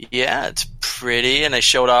 Yeah, it's pretty, and they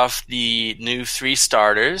showed off the new 3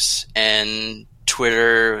 starters, and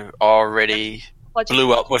Twitter already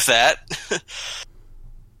blew up with that.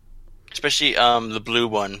 Especially the blue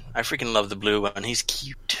one. I freaking love the blue one. He's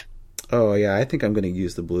cute. Oh yeah, I think I'm going to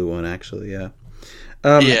use the blue one actually. Yeah.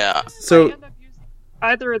 Yeah. So I end up using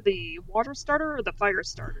either the water starter or the fire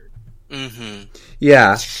starter. Mm-hmm.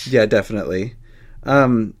 Yeah, definitely.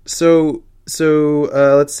 So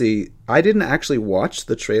let's see. I didn't actually watch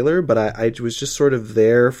the trailer, but I was just sort of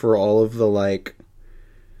there for all of the like.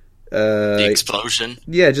 The explosion.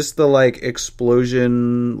 Yeah, just the like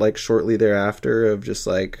explosion, like shortly thereafter of just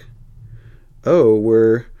like,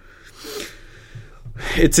 oh,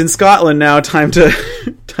 it's in Scotland now. Time to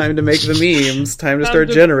make the memes. Time to start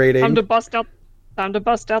generating. Time to bust out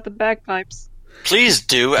the bagpipes. Please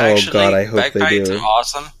do. Actually, oh God, I hope they do. Are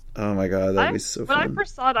awesome. Oh my God, that'd be so fun. When I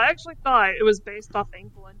first saw it, I actually thought it was based off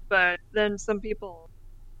England, but then some people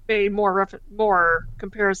made more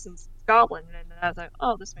comparisons to Scotland, and I was like,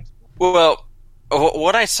 oh, this makes sense. Well,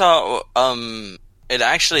 what I saw, it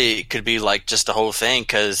actually could be like just the whole thing,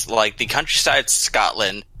 because like the countryside's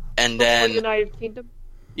Scotland, and then United Kingdom.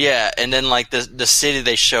 Yeah, and then like the city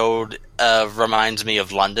they showed reminds me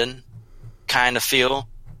of London, kind of feel.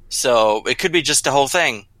 So it could be just the whole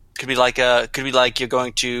thing. Could be like you're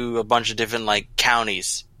going to a bunch of different like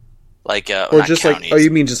counties, like or just counties. like, oh,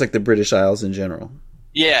 you mean just like the British Isles in general?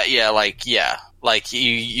 Yeah, like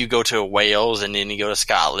you go to Wales, and then you go to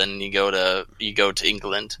Scotland, and you go to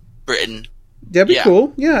England. Britain. That'd be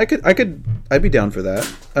cool. Yeah, I'd be down for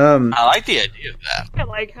that. I like the idea of that. Yeah,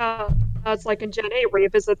 like how it's like in Gen 8 where you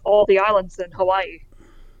visit all the islands in Hawaii.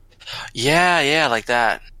 Yeah, like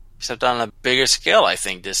that. Except on a bigger scale, I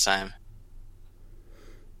think, this time.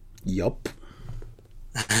 Yup.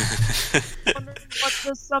 Wondering what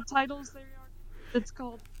the subtitles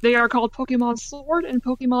they are called Pokemon Sword and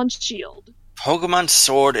Pokemon Shield. Pokemon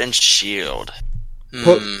Sword and Shield.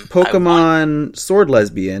 Pokemon Sword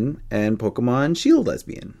Lesbian and Pokemon Shield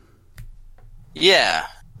Lesbian. Yeah.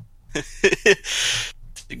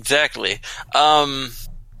 Exactly.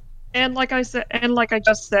 And like I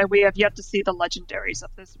just said, we have yet to see the legendaries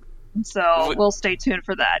of this, so we'll stay tuned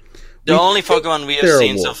for that. The only Pokemon we have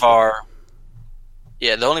seen so far...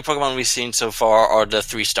 Yeah, the only Pokemon we've seen so far are the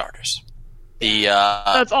 3 starters.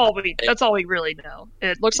 That's all we really know.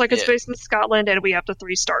 It looks like it's based in Scotland, and we have the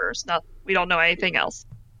 3 starters. No, we don't know anything else.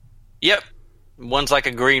 Yep. One's like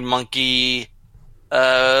a green monkey,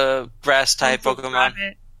 grass type Pokemon.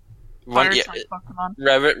 Fire-type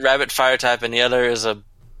Pokemon. Rabbit fire type, and the other is a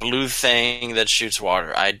blue thing that shoots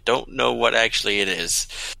water. I don't know what actually it is.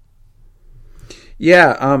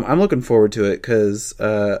 Yeah, I'm looking forward to it because,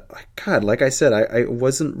 God, like I said, I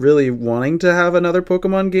wasn't really wanting to have another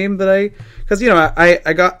Pokemon game because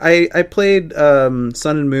I played Sun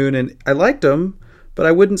and Moon and I liked them, but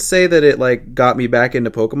I wouldn't say that it like got me back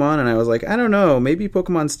into Pokemon, and I was like, I don't know, maybe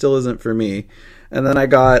Pokemon still isn't for me. And then I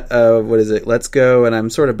got Let's Go, and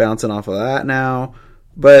I'm sort of bouncing off of that now.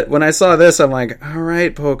 But when I saw this, I'm like, all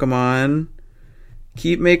right, Pokemon.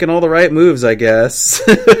 Keep making all the right moves, I guess.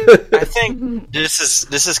 I think this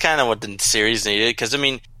is kind of what the series needed, because I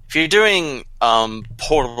mean, if you're doing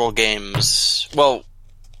portable games, well,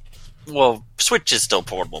 Switch is still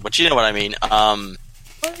portable, but you know what I mean.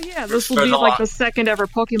 This will be like the second ever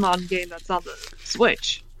Pokemon game that's on the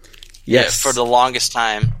Switch. Yes, yeah, for the longest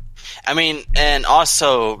time. I mean, and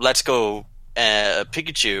also Let's Go,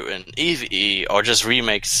 Pikachu and Eevee are just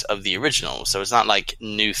remakes of the original, so it's not like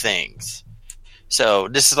new things. So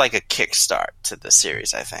this is like a kickstart to the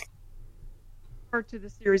series, I think. Or to the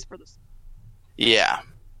series for the... Yeah.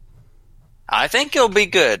 I think it'll be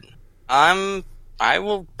good. I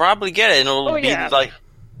will probably get it, and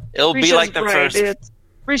it'll be like the first...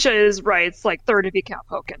 Risha is right, it's like third if you count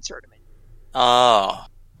Pokken Tournament. Oh,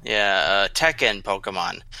 yeah, Tekken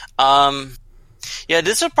Pokemon. Yeah,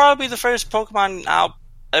 this will probably be the first Pokemon I'll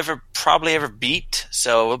probably ever beat,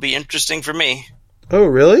 so it'll be interesting for me. Oh,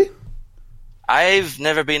 really? I've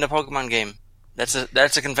never been in a Pokemon game. That's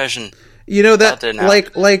a confession. You know that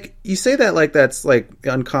like you say that like that's like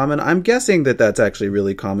uncommon. I'm guessing that that's actually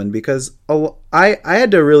really common because I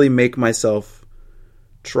had to really make myself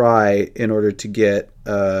try in order to get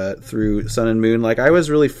through Sun and Moon. Like I was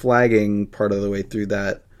really flagging part of the way through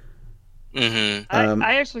that. Mm-hmm.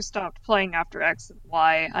 I actually stopped playing after X and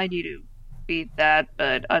Y. I need to beat that,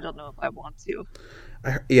 but I don't know if I want to.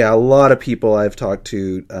 Yeah, a lot of people I've talked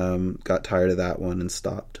to got tired of that one and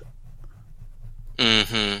stopped.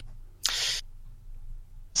 Mm-hmm.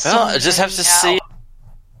 Well, I just have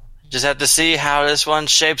to see how this one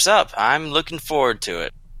shapes up. I'm looking forward to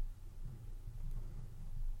it.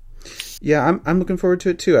 Yeah, I'm looking forward to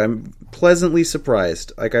it too. I'm pleasantly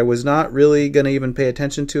surprised. Like I was not really going to even pay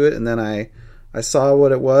attention to it, and then I saw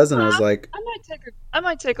what it was, and I was like, I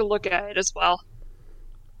might take a look at it as well.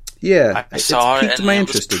 Yeah, I saw it, and my it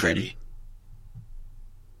interest was pretty. again.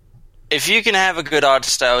 If you can have a good art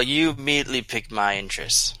style, you immediately pick my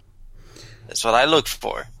interest. That's what I look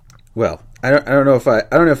for. Well, I don't know if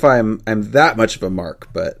I'm that much of a mark,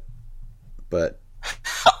 but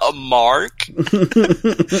a mark.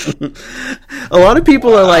 A lot of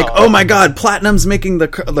people are like, "Oh my god, Platinum's making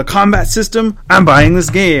the combat system. I'm buying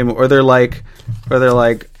this game." Or they're like, "Oh,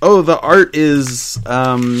 the art is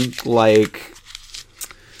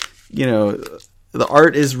the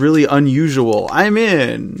art is really unusual. I'm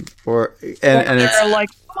in." Or they're like,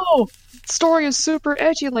 "Oh, story is super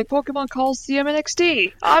edgy, like Pokemon Coliseum and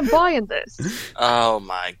XD. I'm buying this." Oh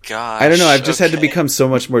my god! I don't know. I've just had to become so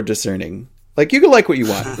much more discerning. Like, you can like what you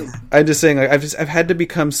want. I'm just saying, like, I've had to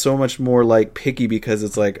become so much more like picky because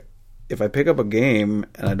it's like, if I pick up a game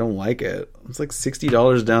and I don't like it, it's like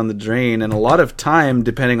 $60 down the drain, and a lot of time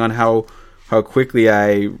depending on how quickly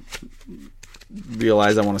I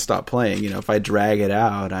realize I want to stop playing. You know, if I drag it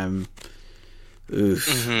out, I'm. Oof.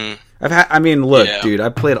 Mm-hmm. Dude, I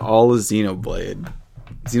played all of Xenoblade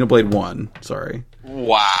 1. Sorry.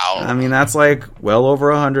 Wow. I mean, that's like well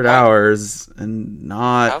over 100 hours and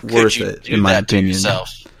not worth it, in my opinion.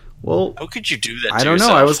 Well, how could you do that to I don't know.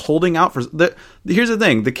 yourself? I was holding out for... Here's the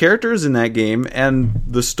thing. The characters in that game and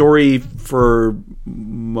the story for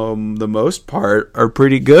the most part are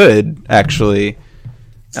pretty good, actually.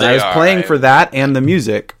 And I was playing for that and the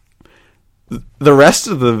music. The rest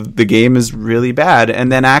of the game is really bad.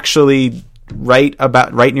 And then actually right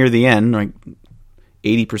near the end, like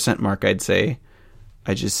 80% mark, I'd say,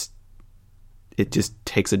 it just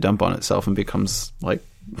takes a dump on itself and becomes like...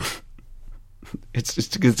 it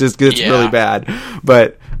just gets really bad.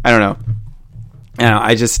 But I don't know.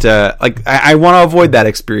 I just I want to avoid that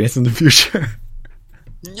experience in the future.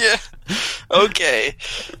 Yeah. Okay.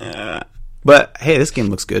 But hey, this game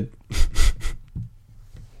looks good.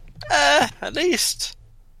 At least.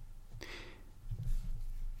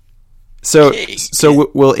 So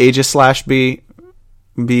will Aegislash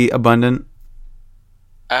be abundant?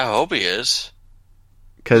 I hope he is.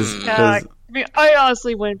 Because I mean, I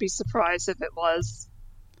honestly wouldn't be surprised if it was.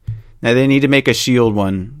 now they need to make a shield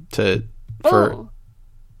one for.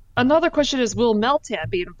 Another question is, will Meltan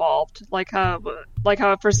be involved? Like how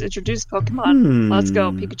I first introduced Pokemon. Let's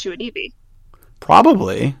Go, Pikachu and Eevee.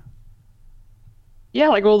 Probably. Yeah,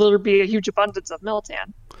 like will there be a huge abundance of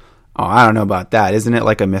Meltan? Oh, I don't know about that. Isn't it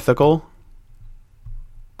like a mythical?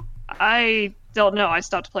 I don't know. I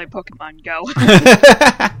stopped playing Pokemon Go.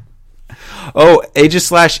 Oh,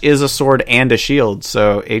 Aegislash is a sword and a shield,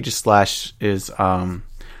 so Aegislash is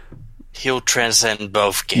He'll transcend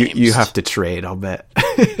both games. You have to trade, I'll bet.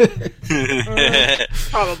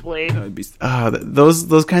 Probably.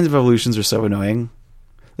 Those kinds of evolutions are so annoying.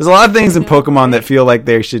 There's a lot of things in Pokemon that feel like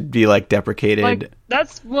they should be like deprecated. Like,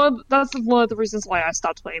 that's one of the reasons why I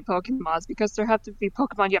stopped playing Pokemon, is because there have to be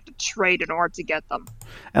Pokemon you have to trade in order to get them.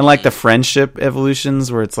 And like the friendship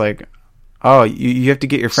evolutions where it's like, oh, you have to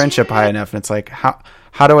get your friendship high enough, and it's like,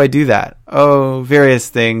 how do I do that? Oh, various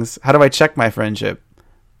things. How do I check my friendship?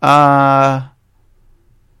 You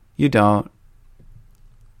don't.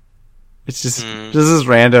 It's just this is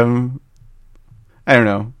random. I don't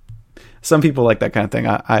know. Some people like that kind of thing.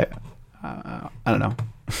 I don't know.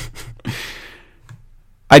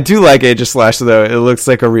 I do like Aegislash though. It looks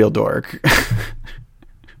like a real dork.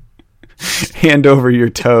 Hand over your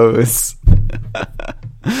toes.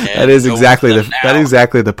 That is exactly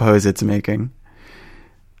the pose it's making.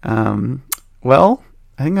 Well,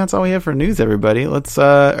 I think that's all we have for news, everybody. Let's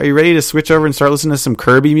are you ready to switch over and start listening to some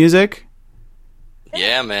Kirby music?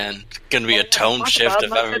 Yeah, man. It's gonna be a tone shift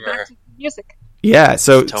if ever. Music. Yeah,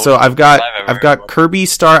 so I've got Kirby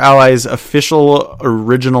Star Allies official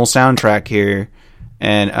original soundtrack here,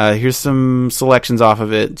 and here's some selections off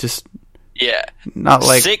of it. Just not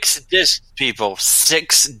like 6 discs, people.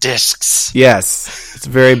 6 discs. Yes, it's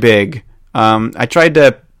very big. I tried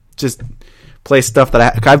to just play stuff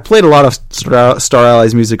that I've played a lot of Star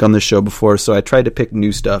Allies music on this show before, so I tried to pick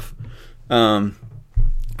new stuff.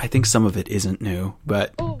 I think some of it isn't new,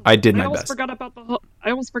 but I did my best. I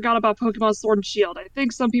almost forgot about Pokemon Sword and Shield. I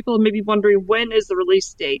think some people may be wondering when is the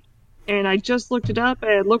release date, and I just looked it up,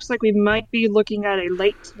 and it looks like we might be looking at a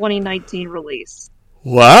late 2019 release.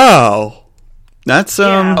 Wow, that's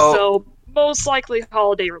so most likely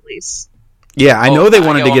holiday release. Yeah, I know they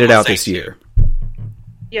wanted to get it out this year.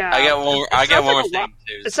 Yeah, I got one more thing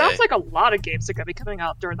too. It sounds like a lot of games are going to be coming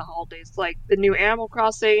out during the holidays, like the new Animal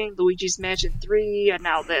Crossing, Luigi's Mansion 3, and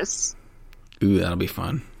now this. Ooh, that'll be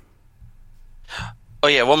fun. Oh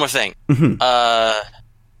yeah, one more thing.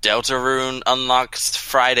 Deltarune unlocks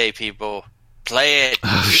Friday, people. Play it.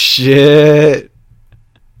 Oh shit.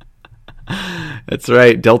 That's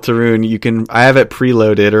right, Deltarune. I have it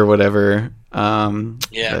preloaded or whatever.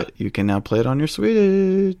 But you can now play it on your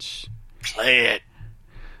Switch. Play it.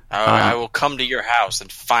 I will come to your house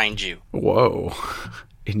and find you. Whoa.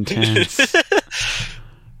 Intense.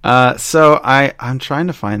 So I'm trying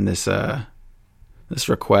to find this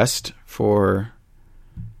request for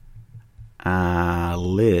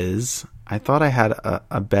Liz. I thought I had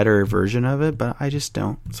a better version of it, but I just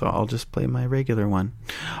don't. So I'll just play my regular one.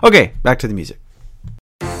 Okay, back to the music.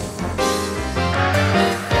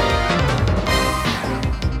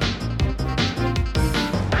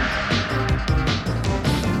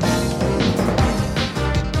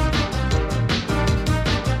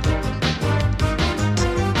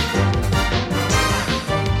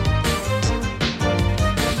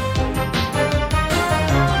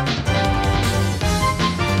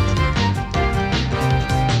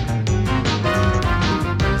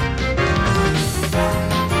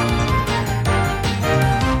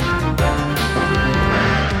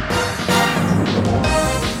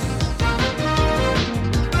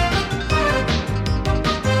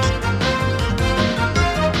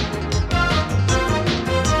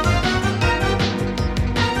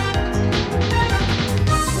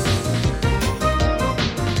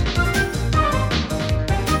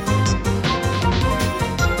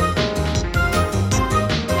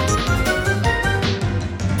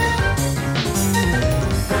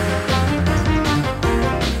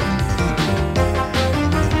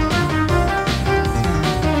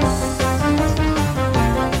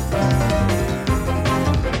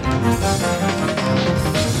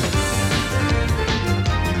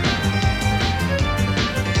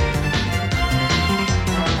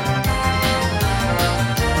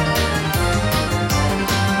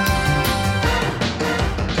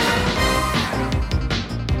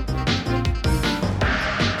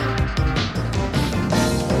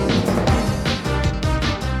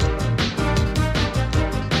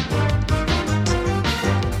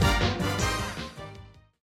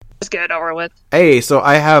 get it over with. Hey, so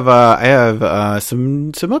I have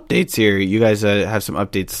some updates here. You guys have some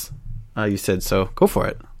updates. You said so. Go for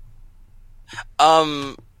it.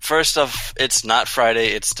 First off, it's not Friday,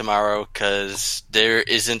 it's tomorrow, because there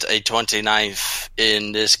isn't a 29th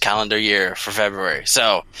in this calendar year for February.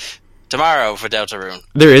 So, tomorrow for Deltarune.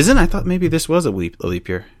 There isn't? I thought maybe this was a leap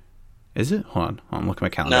year. Is it? Hold on. I'm looking at my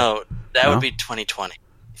calendar. No, that would be 2020.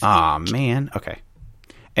 Aw, man. Okay.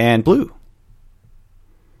 And Blue.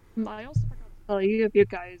 I also forgot to tell you, if you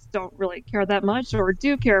guys don't really care that much or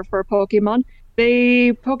do care for Pokemon,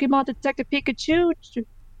 the Pokemon Detective Pikachu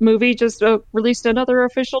movie just released another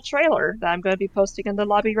official trailer that I'm going to be posting in the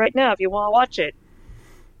lobby right now if you want to watch it.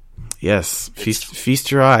 Yes.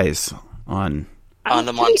 Feast your eyes on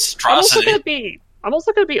the monstrosity. I'm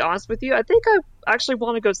also going to be honest with you. I think I actually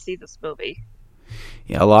want to go see this movie.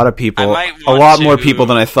 Yeah, a lot of people, more people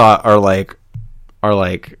than I thought are like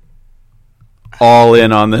all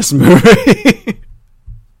in on this movie.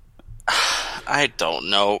 I don't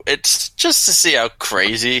know. It's just to see how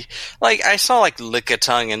crazy. Like, I saw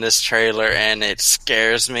Lickitung in this trailer, and it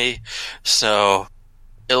scares me. So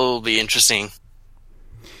it'll be interesting.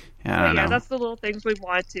 I don't know. That's the little things we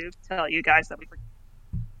wanted to tell you guys that we forgot.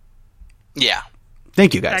 Yeah.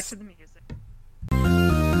 Thank you, guys. Back to the music.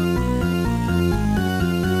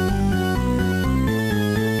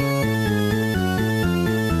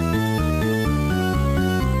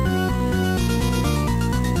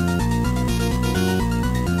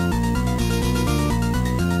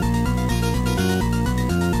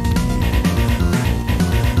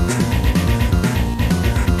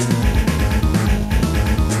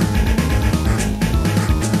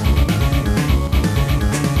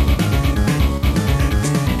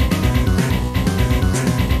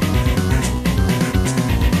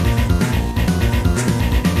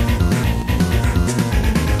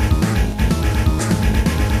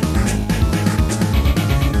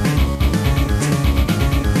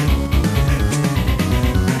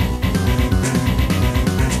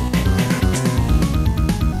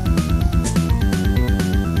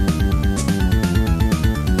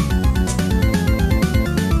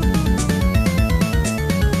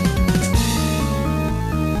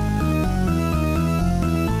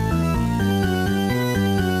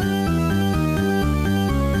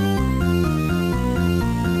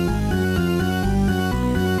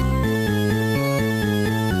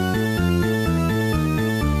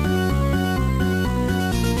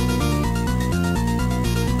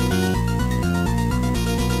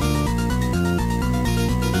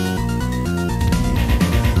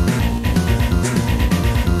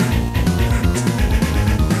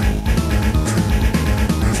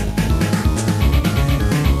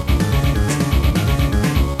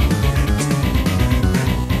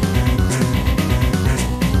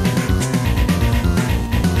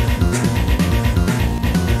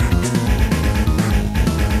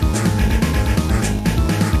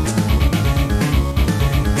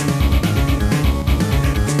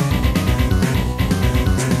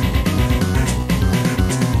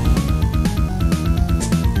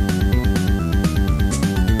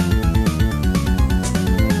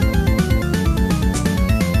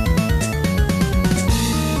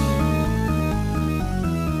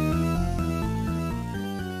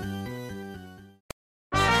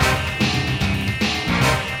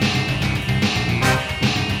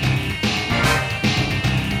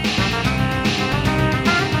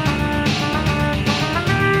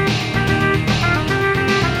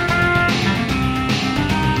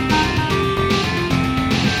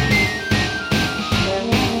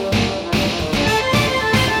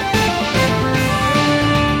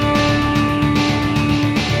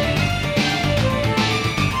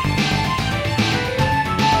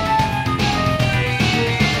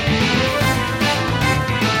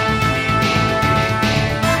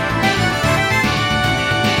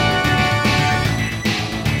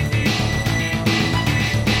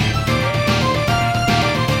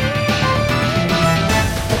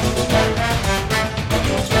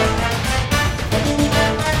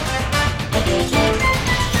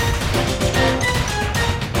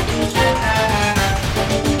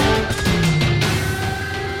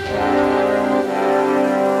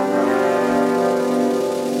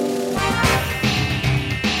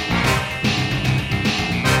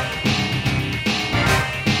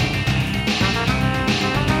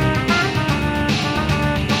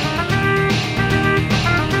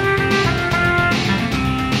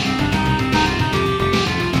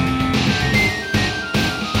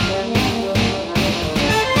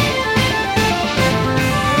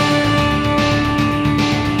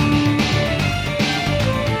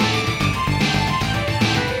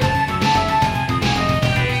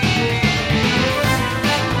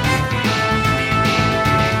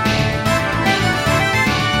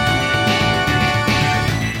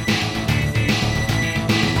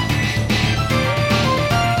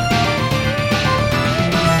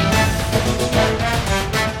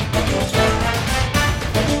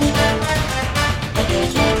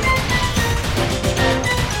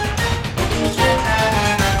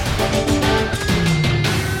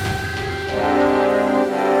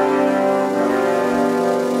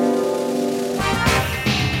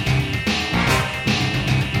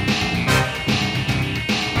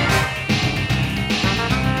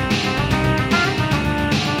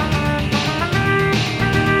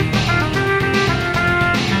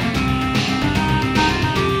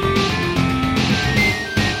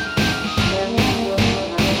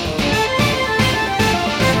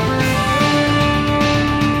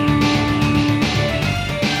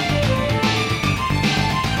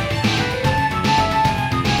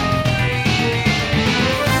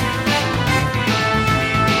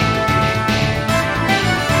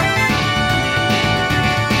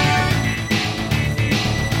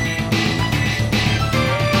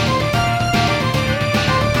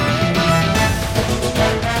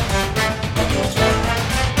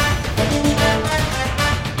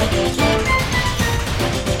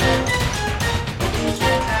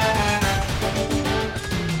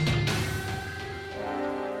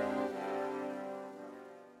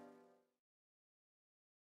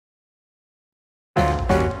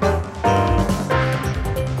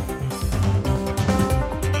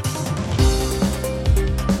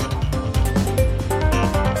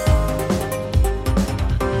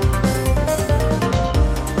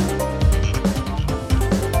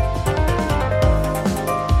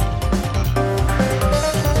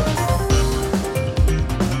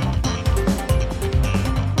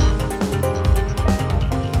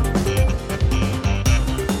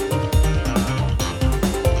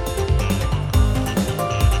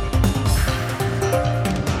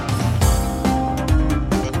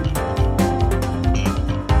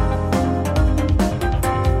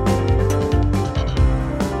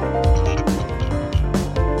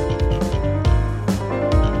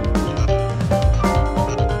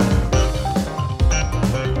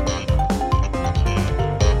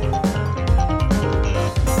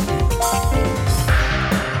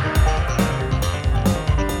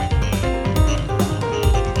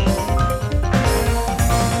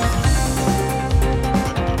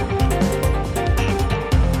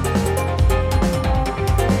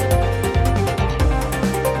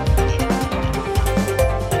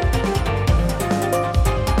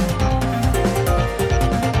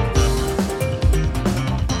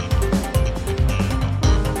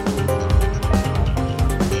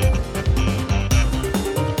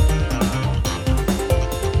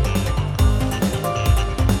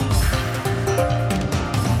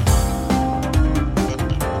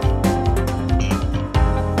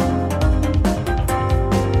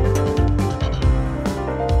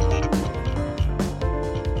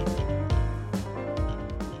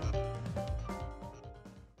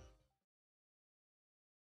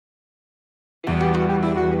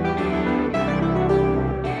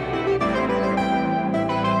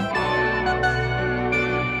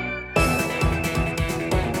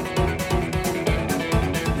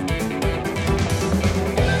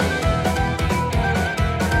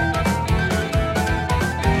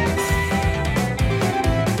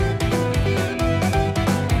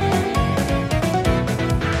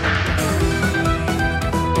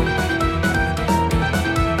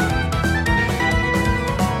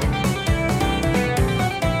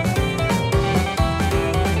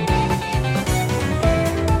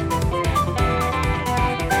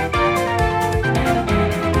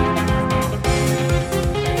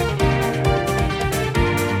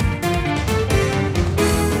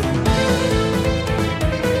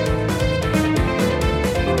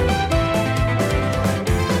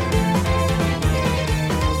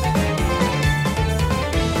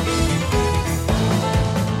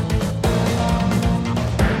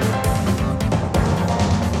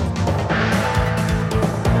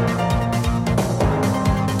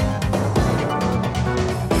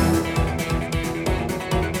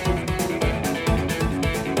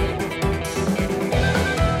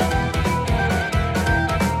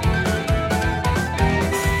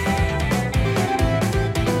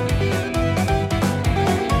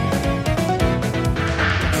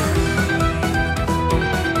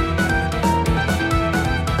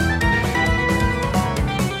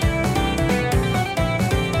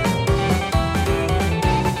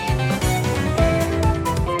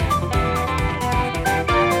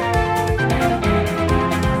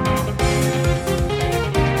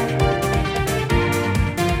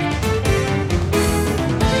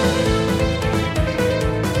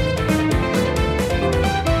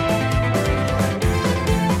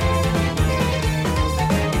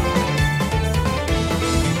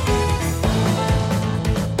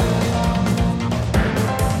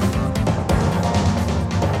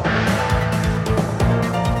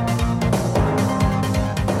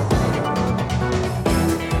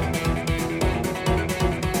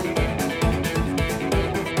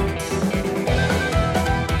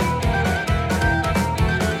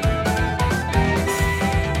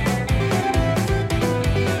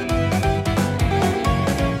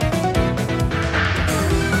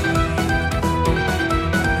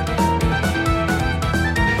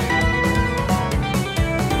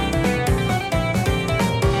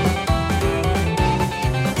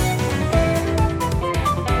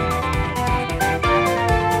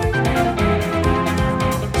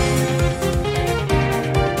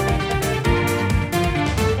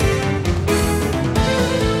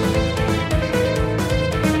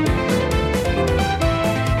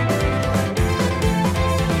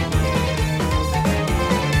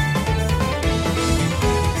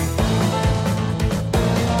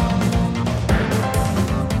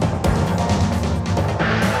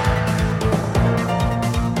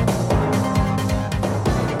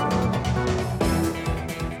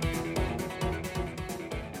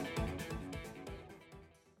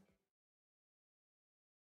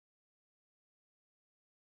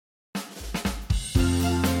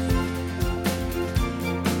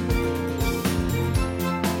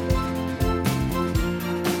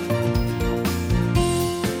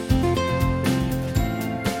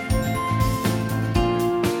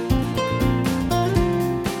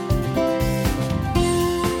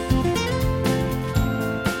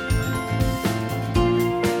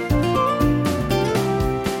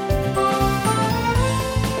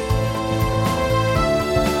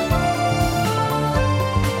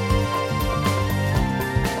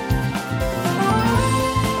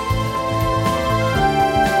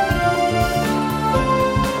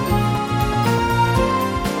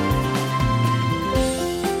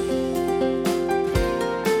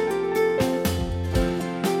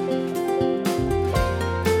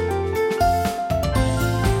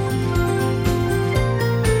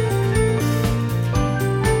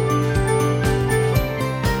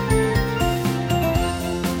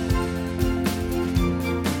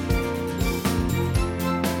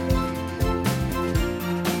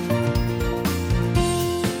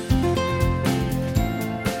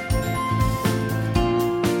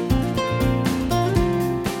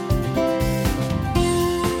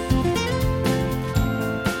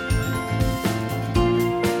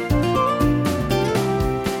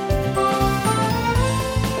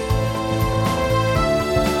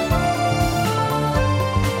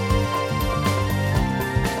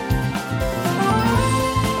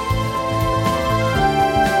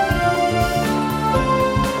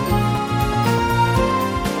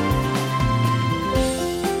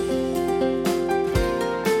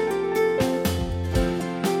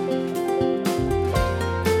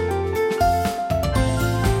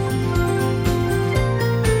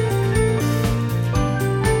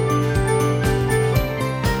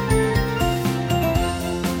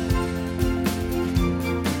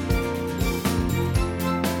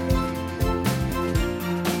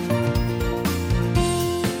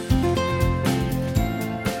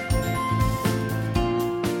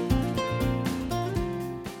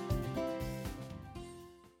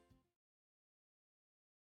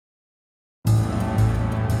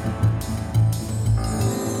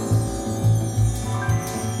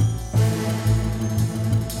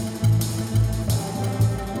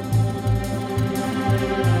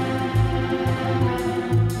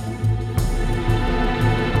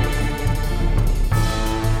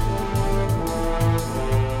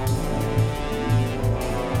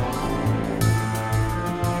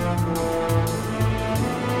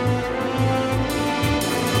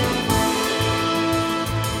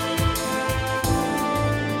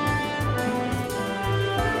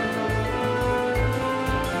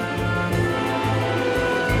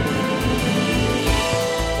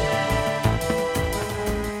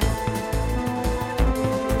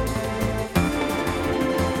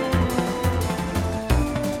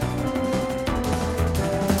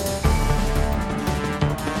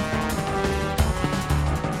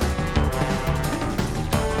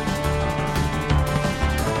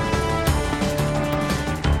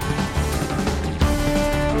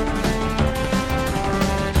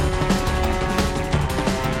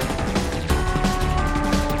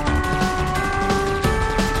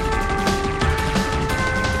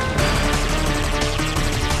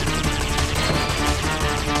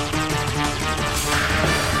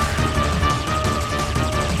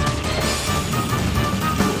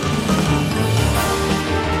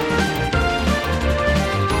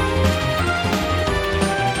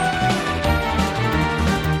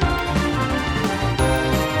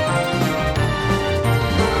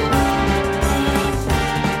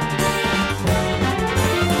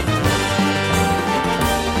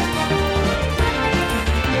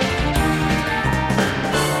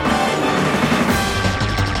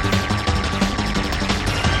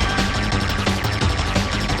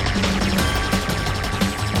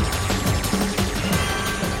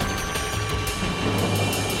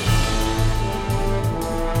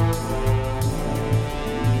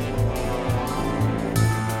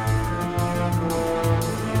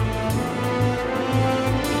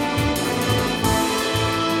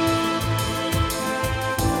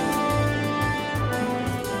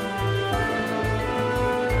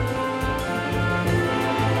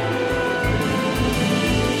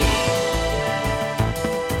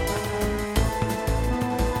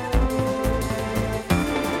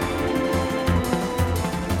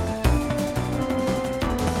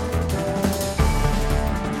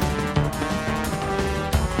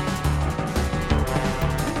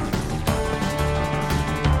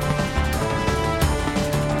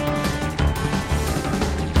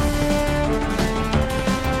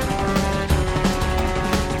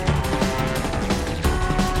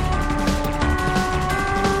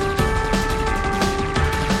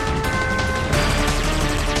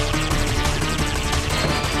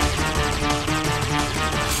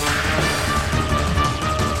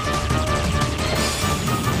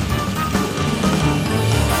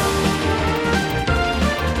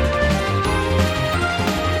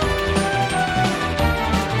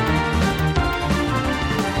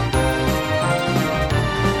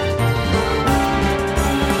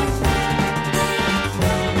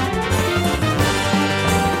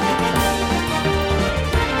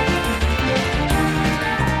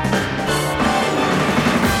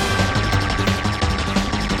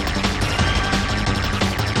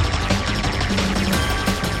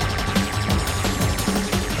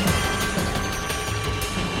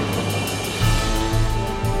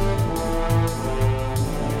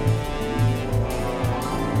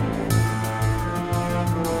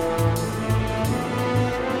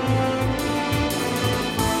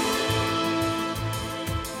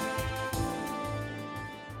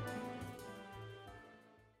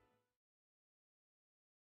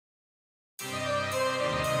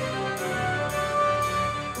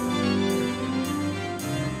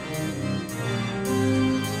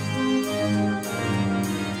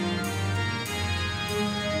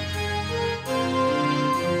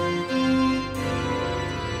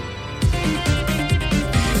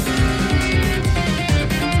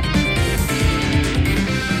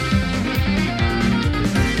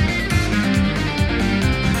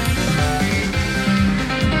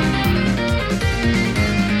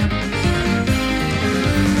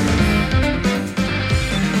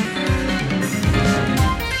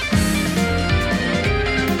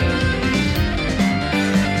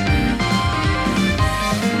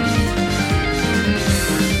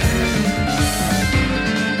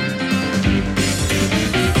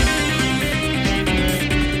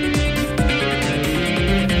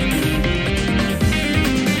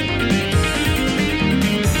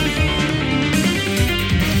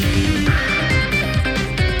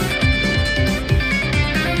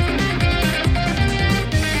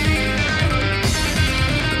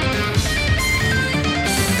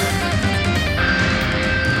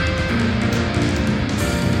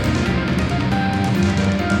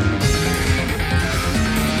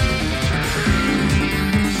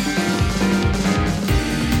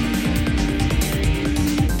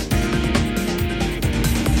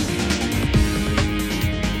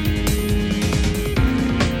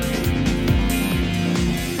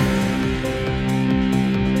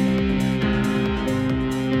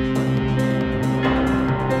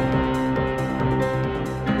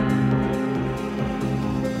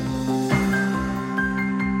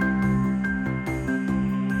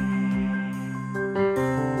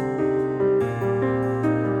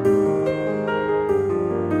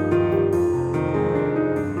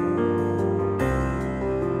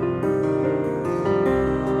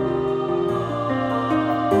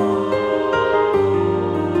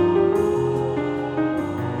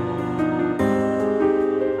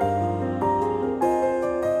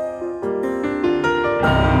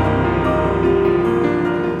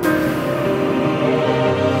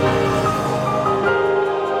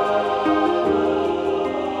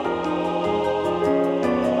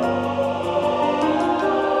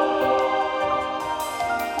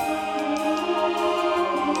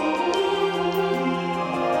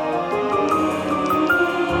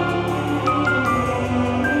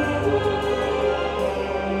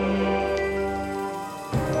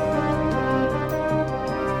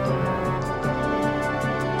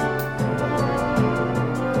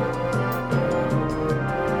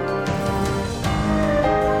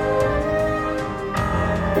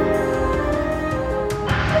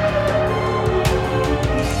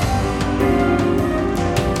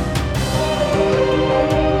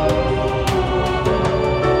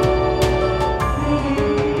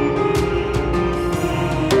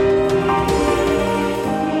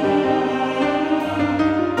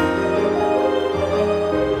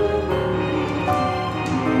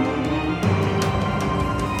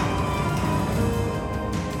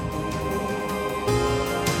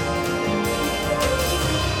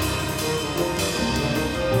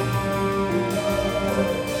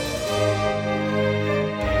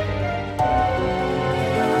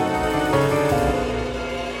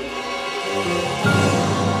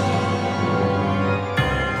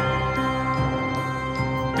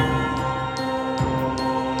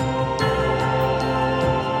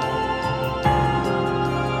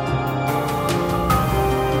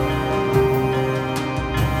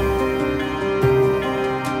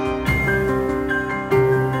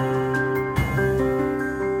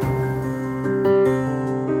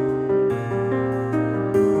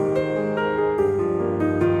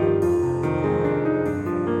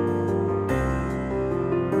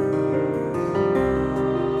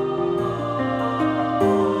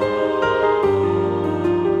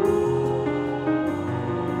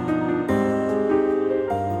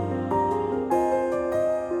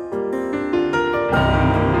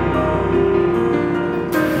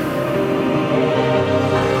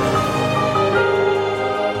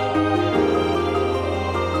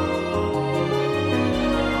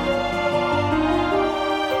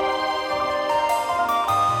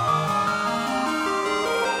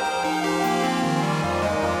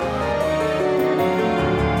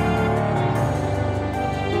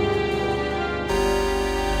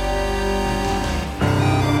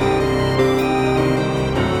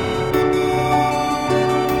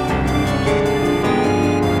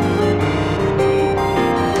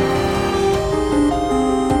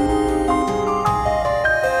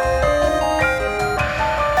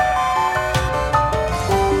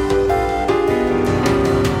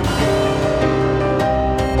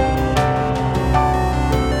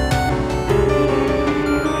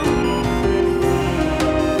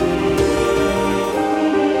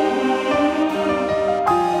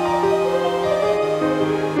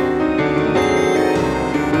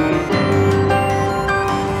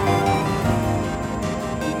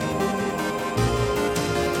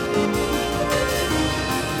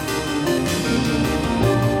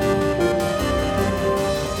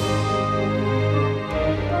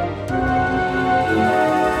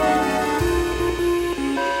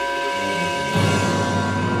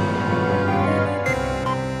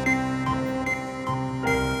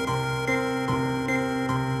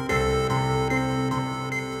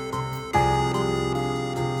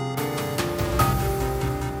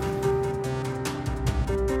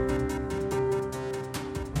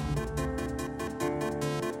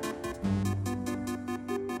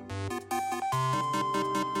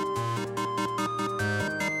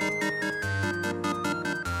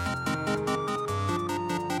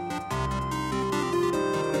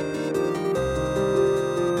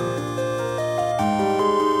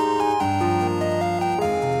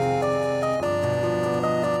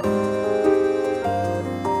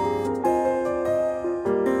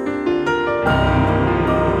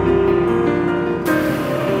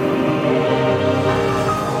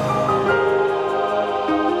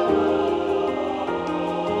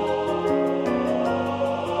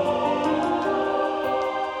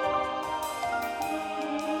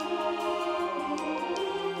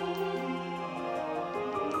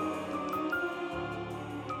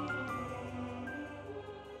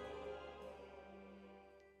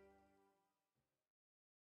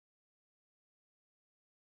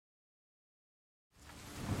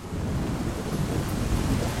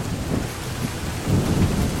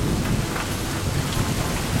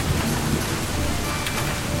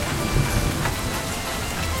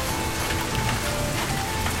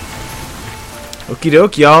 Okie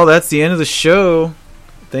doke, y'all. That's the end of the show.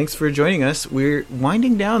 Thanks for joining us. We're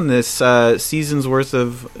winding down this season's worth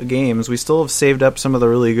of games. We still have saved up some of the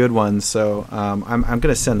really good ones, so I'm going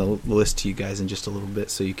to send the list to you guys in just a little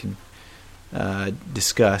bit so you can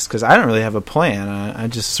discuss, because I don't really have a plan. I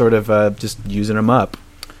just sort of just using them up.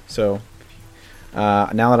 So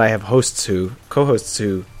now that I have co-hosts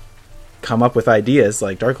who come up with ideas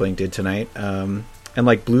like Darkling did tonight, and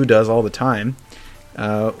like Blue does all the time,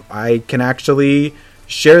 I can actually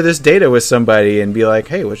share this data with somebody and be like,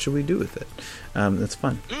 hey, what should we do with it? That's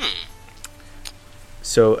fun.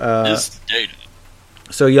 So, This data.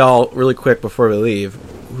 so y'all, really quick before we leave,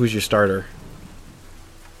 who's your starter?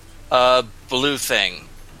 Blue thing.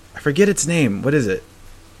 I forget its name. What is it?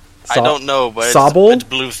 I don't know, but Sobble? it's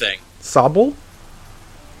blue thing. Sobble?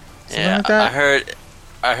 Something Yeah, like that?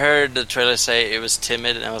 I heard the trailer say it was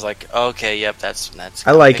timid, and I was like, okay, yep, that's.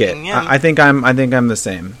 I like it. picking him. I think I'm the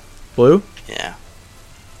same. Blue? Yeah.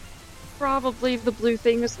 Probably the blue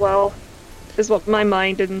thing as well, is what my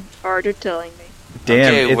mind and heart are telling me.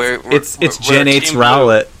 Damn, Okay, it's we're Gen 8's Team Blue.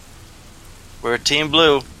 Rowlet. We're Team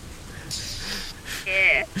Blue.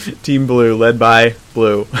 Yeah. Team Blue, led by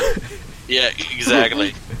Blue. Yeah,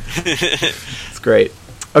 exactly. It's great.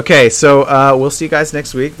 Okay, so we'll see you guys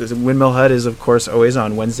next week. The Windmill Hut is, of course, always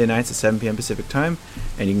on Wednesday nights at 7 p.m. Pacific Time,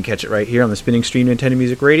 and you can catch it right here on the Spinning Stream Nintendo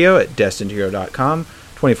Music Radio at DestinedHero.com.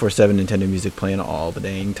 24/7 Nintendo music playing all the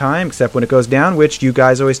dang time, except when it goes down, which you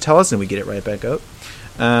guys always tell us, and we get it right back up.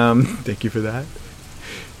 Thank you for that.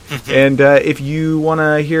 And if you want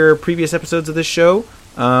to hear previous episodes of this show,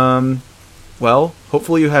 well,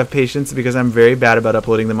 hopefully you have patience, because I'm very bad about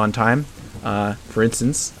uploading them on time. For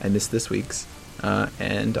instance, I missed this week's,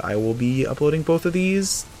 and I will be uploading both of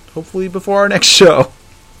these hopefully before our next show.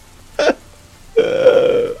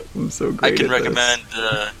 I'm so great. I can at this. recommend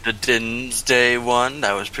the Dinsday one.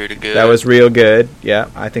 That was pretty good. That was real good. Yeah,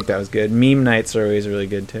 I think that was good. Meme nights are always really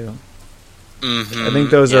good too. Mm-hmm. I think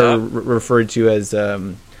those are referred to as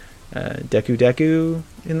Deku Deku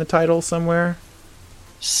in the title somewhere.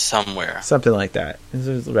 Something like that.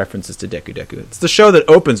 There's references to Deku Deku. It's the show that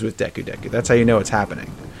opens with Deku Deku. That's how you know it's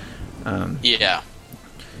happening. Yeah.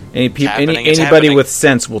 Anybody happening. with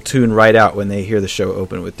sense will tune right out when they hear the show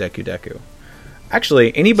open with Deku Deku.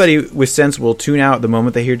 Actually, anybody with sense will tune out the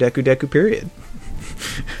moment they hear Deku Deku, period.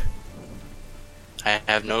 I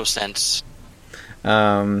have no sense.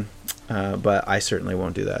 But I certainly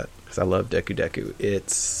won't do that, because I love Deku Deku.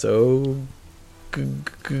 It's so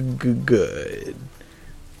good.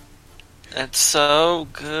 It's so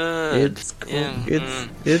good. It's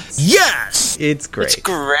Mm-hmm. it's Yes! it's great. It's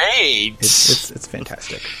great. It's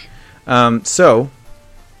fantastic. So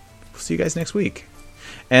we'll see you guys next week.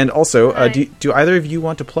 And also, do either of you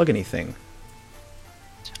want to plug anything?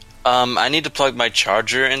 I need to plug my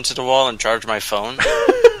charger into the wall and charge my phone.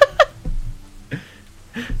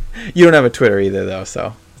 You don't have a Twitter either, though,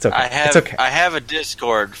 so it's okay. It's okay. I have a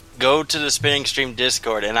Discord. Go to the Spinning Stream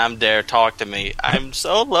Discord, and I'm there. Talk to me. I'm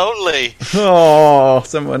so lonely. Oh,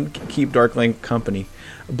 someone keep Darkling company.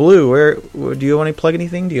 Blue, where do you want to plug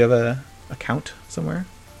anything? Do you have a account somewhere?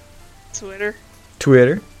 Twitter.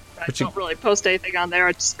 I don't really post anything on there.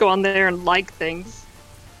 I just go on there and like things.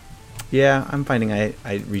 Yeah, I'm finding I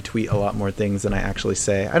retweet a lot more things than I actually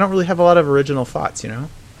say. I don't really have a lot of original thoughts, you know?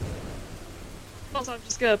 Also, I'm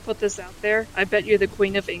just gonna put this out there. I bet you the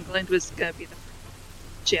Queen of England was gonna be the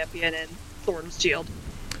champion in Thorn's Shield.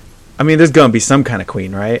 I mean, there's gonna be some kind of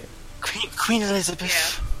queen, right? Queen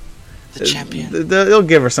Elizabeth, the champion. They'll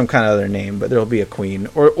give her some kind of other name, but there'll be a queen,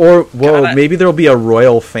 or maybe there'll be a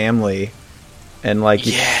royal family, and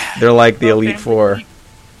they're like the Elite Four.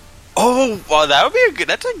 Oh, well, that would be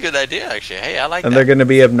that's a good idea, actually. Hey, I like that. And they're gonna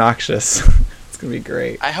be obnoxious. It's gonna be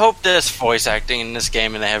great. I hope there's voice acting in this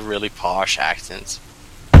game and they have really posh accents.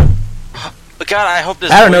 But God, I hope this.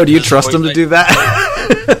 I don't know. Do you trust them to do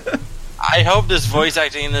that? I hope there's voice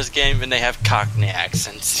acting in this game and they have Cockney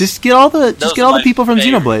accents. Just get all the people from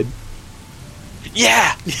favorite. Xenoblade.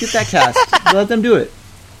 Yeah, Just get that cast. Let them do it.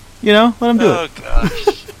 You know, let them do it.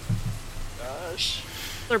 Gosh.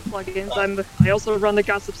 Other plugins. I also run the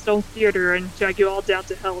Gossip Stone Theater and drag you all down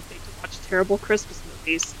to hell with me to watch terrible Christmas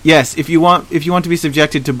movies. Yes, if you want to be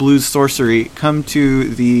subjected to Blue's sorcery, come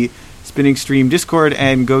to the Spinning Stream Discord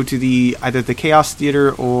and go to either the Chaos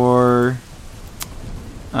Theater or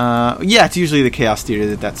it's usually the Chaos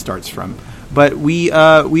Theater that starts from. But we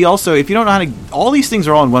also, if you don't know how to, all these things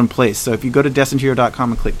are all in one place. So if you go to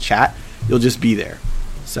destinedhero.com and click chat, you'll just be there.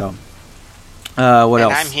 So what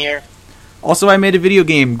else? I'm here. Also, I made a video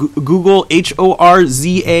game. Google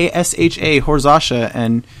Horzasha, Horzasha,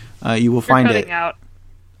 and you will find it. Out.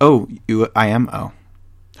 Oh, I am. Oh,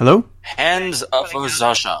 hello. Hands of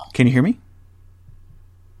Ozasha. Can you hear me?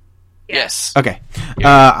 Yes. Okay.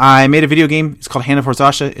 I made a video game. It's called Hand of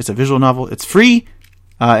Horzasha. It's a visual novel. It's free.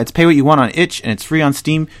 It's pay what you want on itch, and it's free on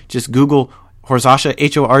Steam. Just Google Horzasha,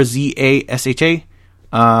 Horzasha.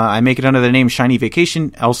 I make it under the name Shiny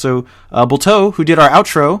Vacation. Also, Bulto, who did our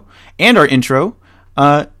outro and our intro,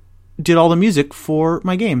 did all the music for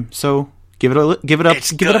my game. So give it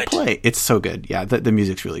a play. It's so good. Yeah, the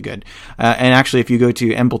music's really good. And actually, if you go to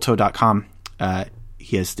mbulto.com,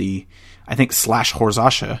 he has the, I think,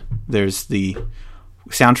 /Horzasha. There's the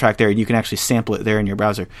soundtrack there, and you can actually sample it there in your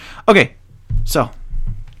browser. Okay, so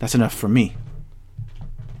that's enough from me.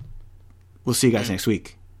 We'll see you guys next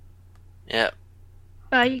week. Yep.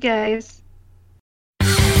 Bye, you guys.